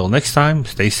 Until next time,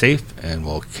 stay safe, and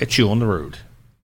we'll catch you on the road.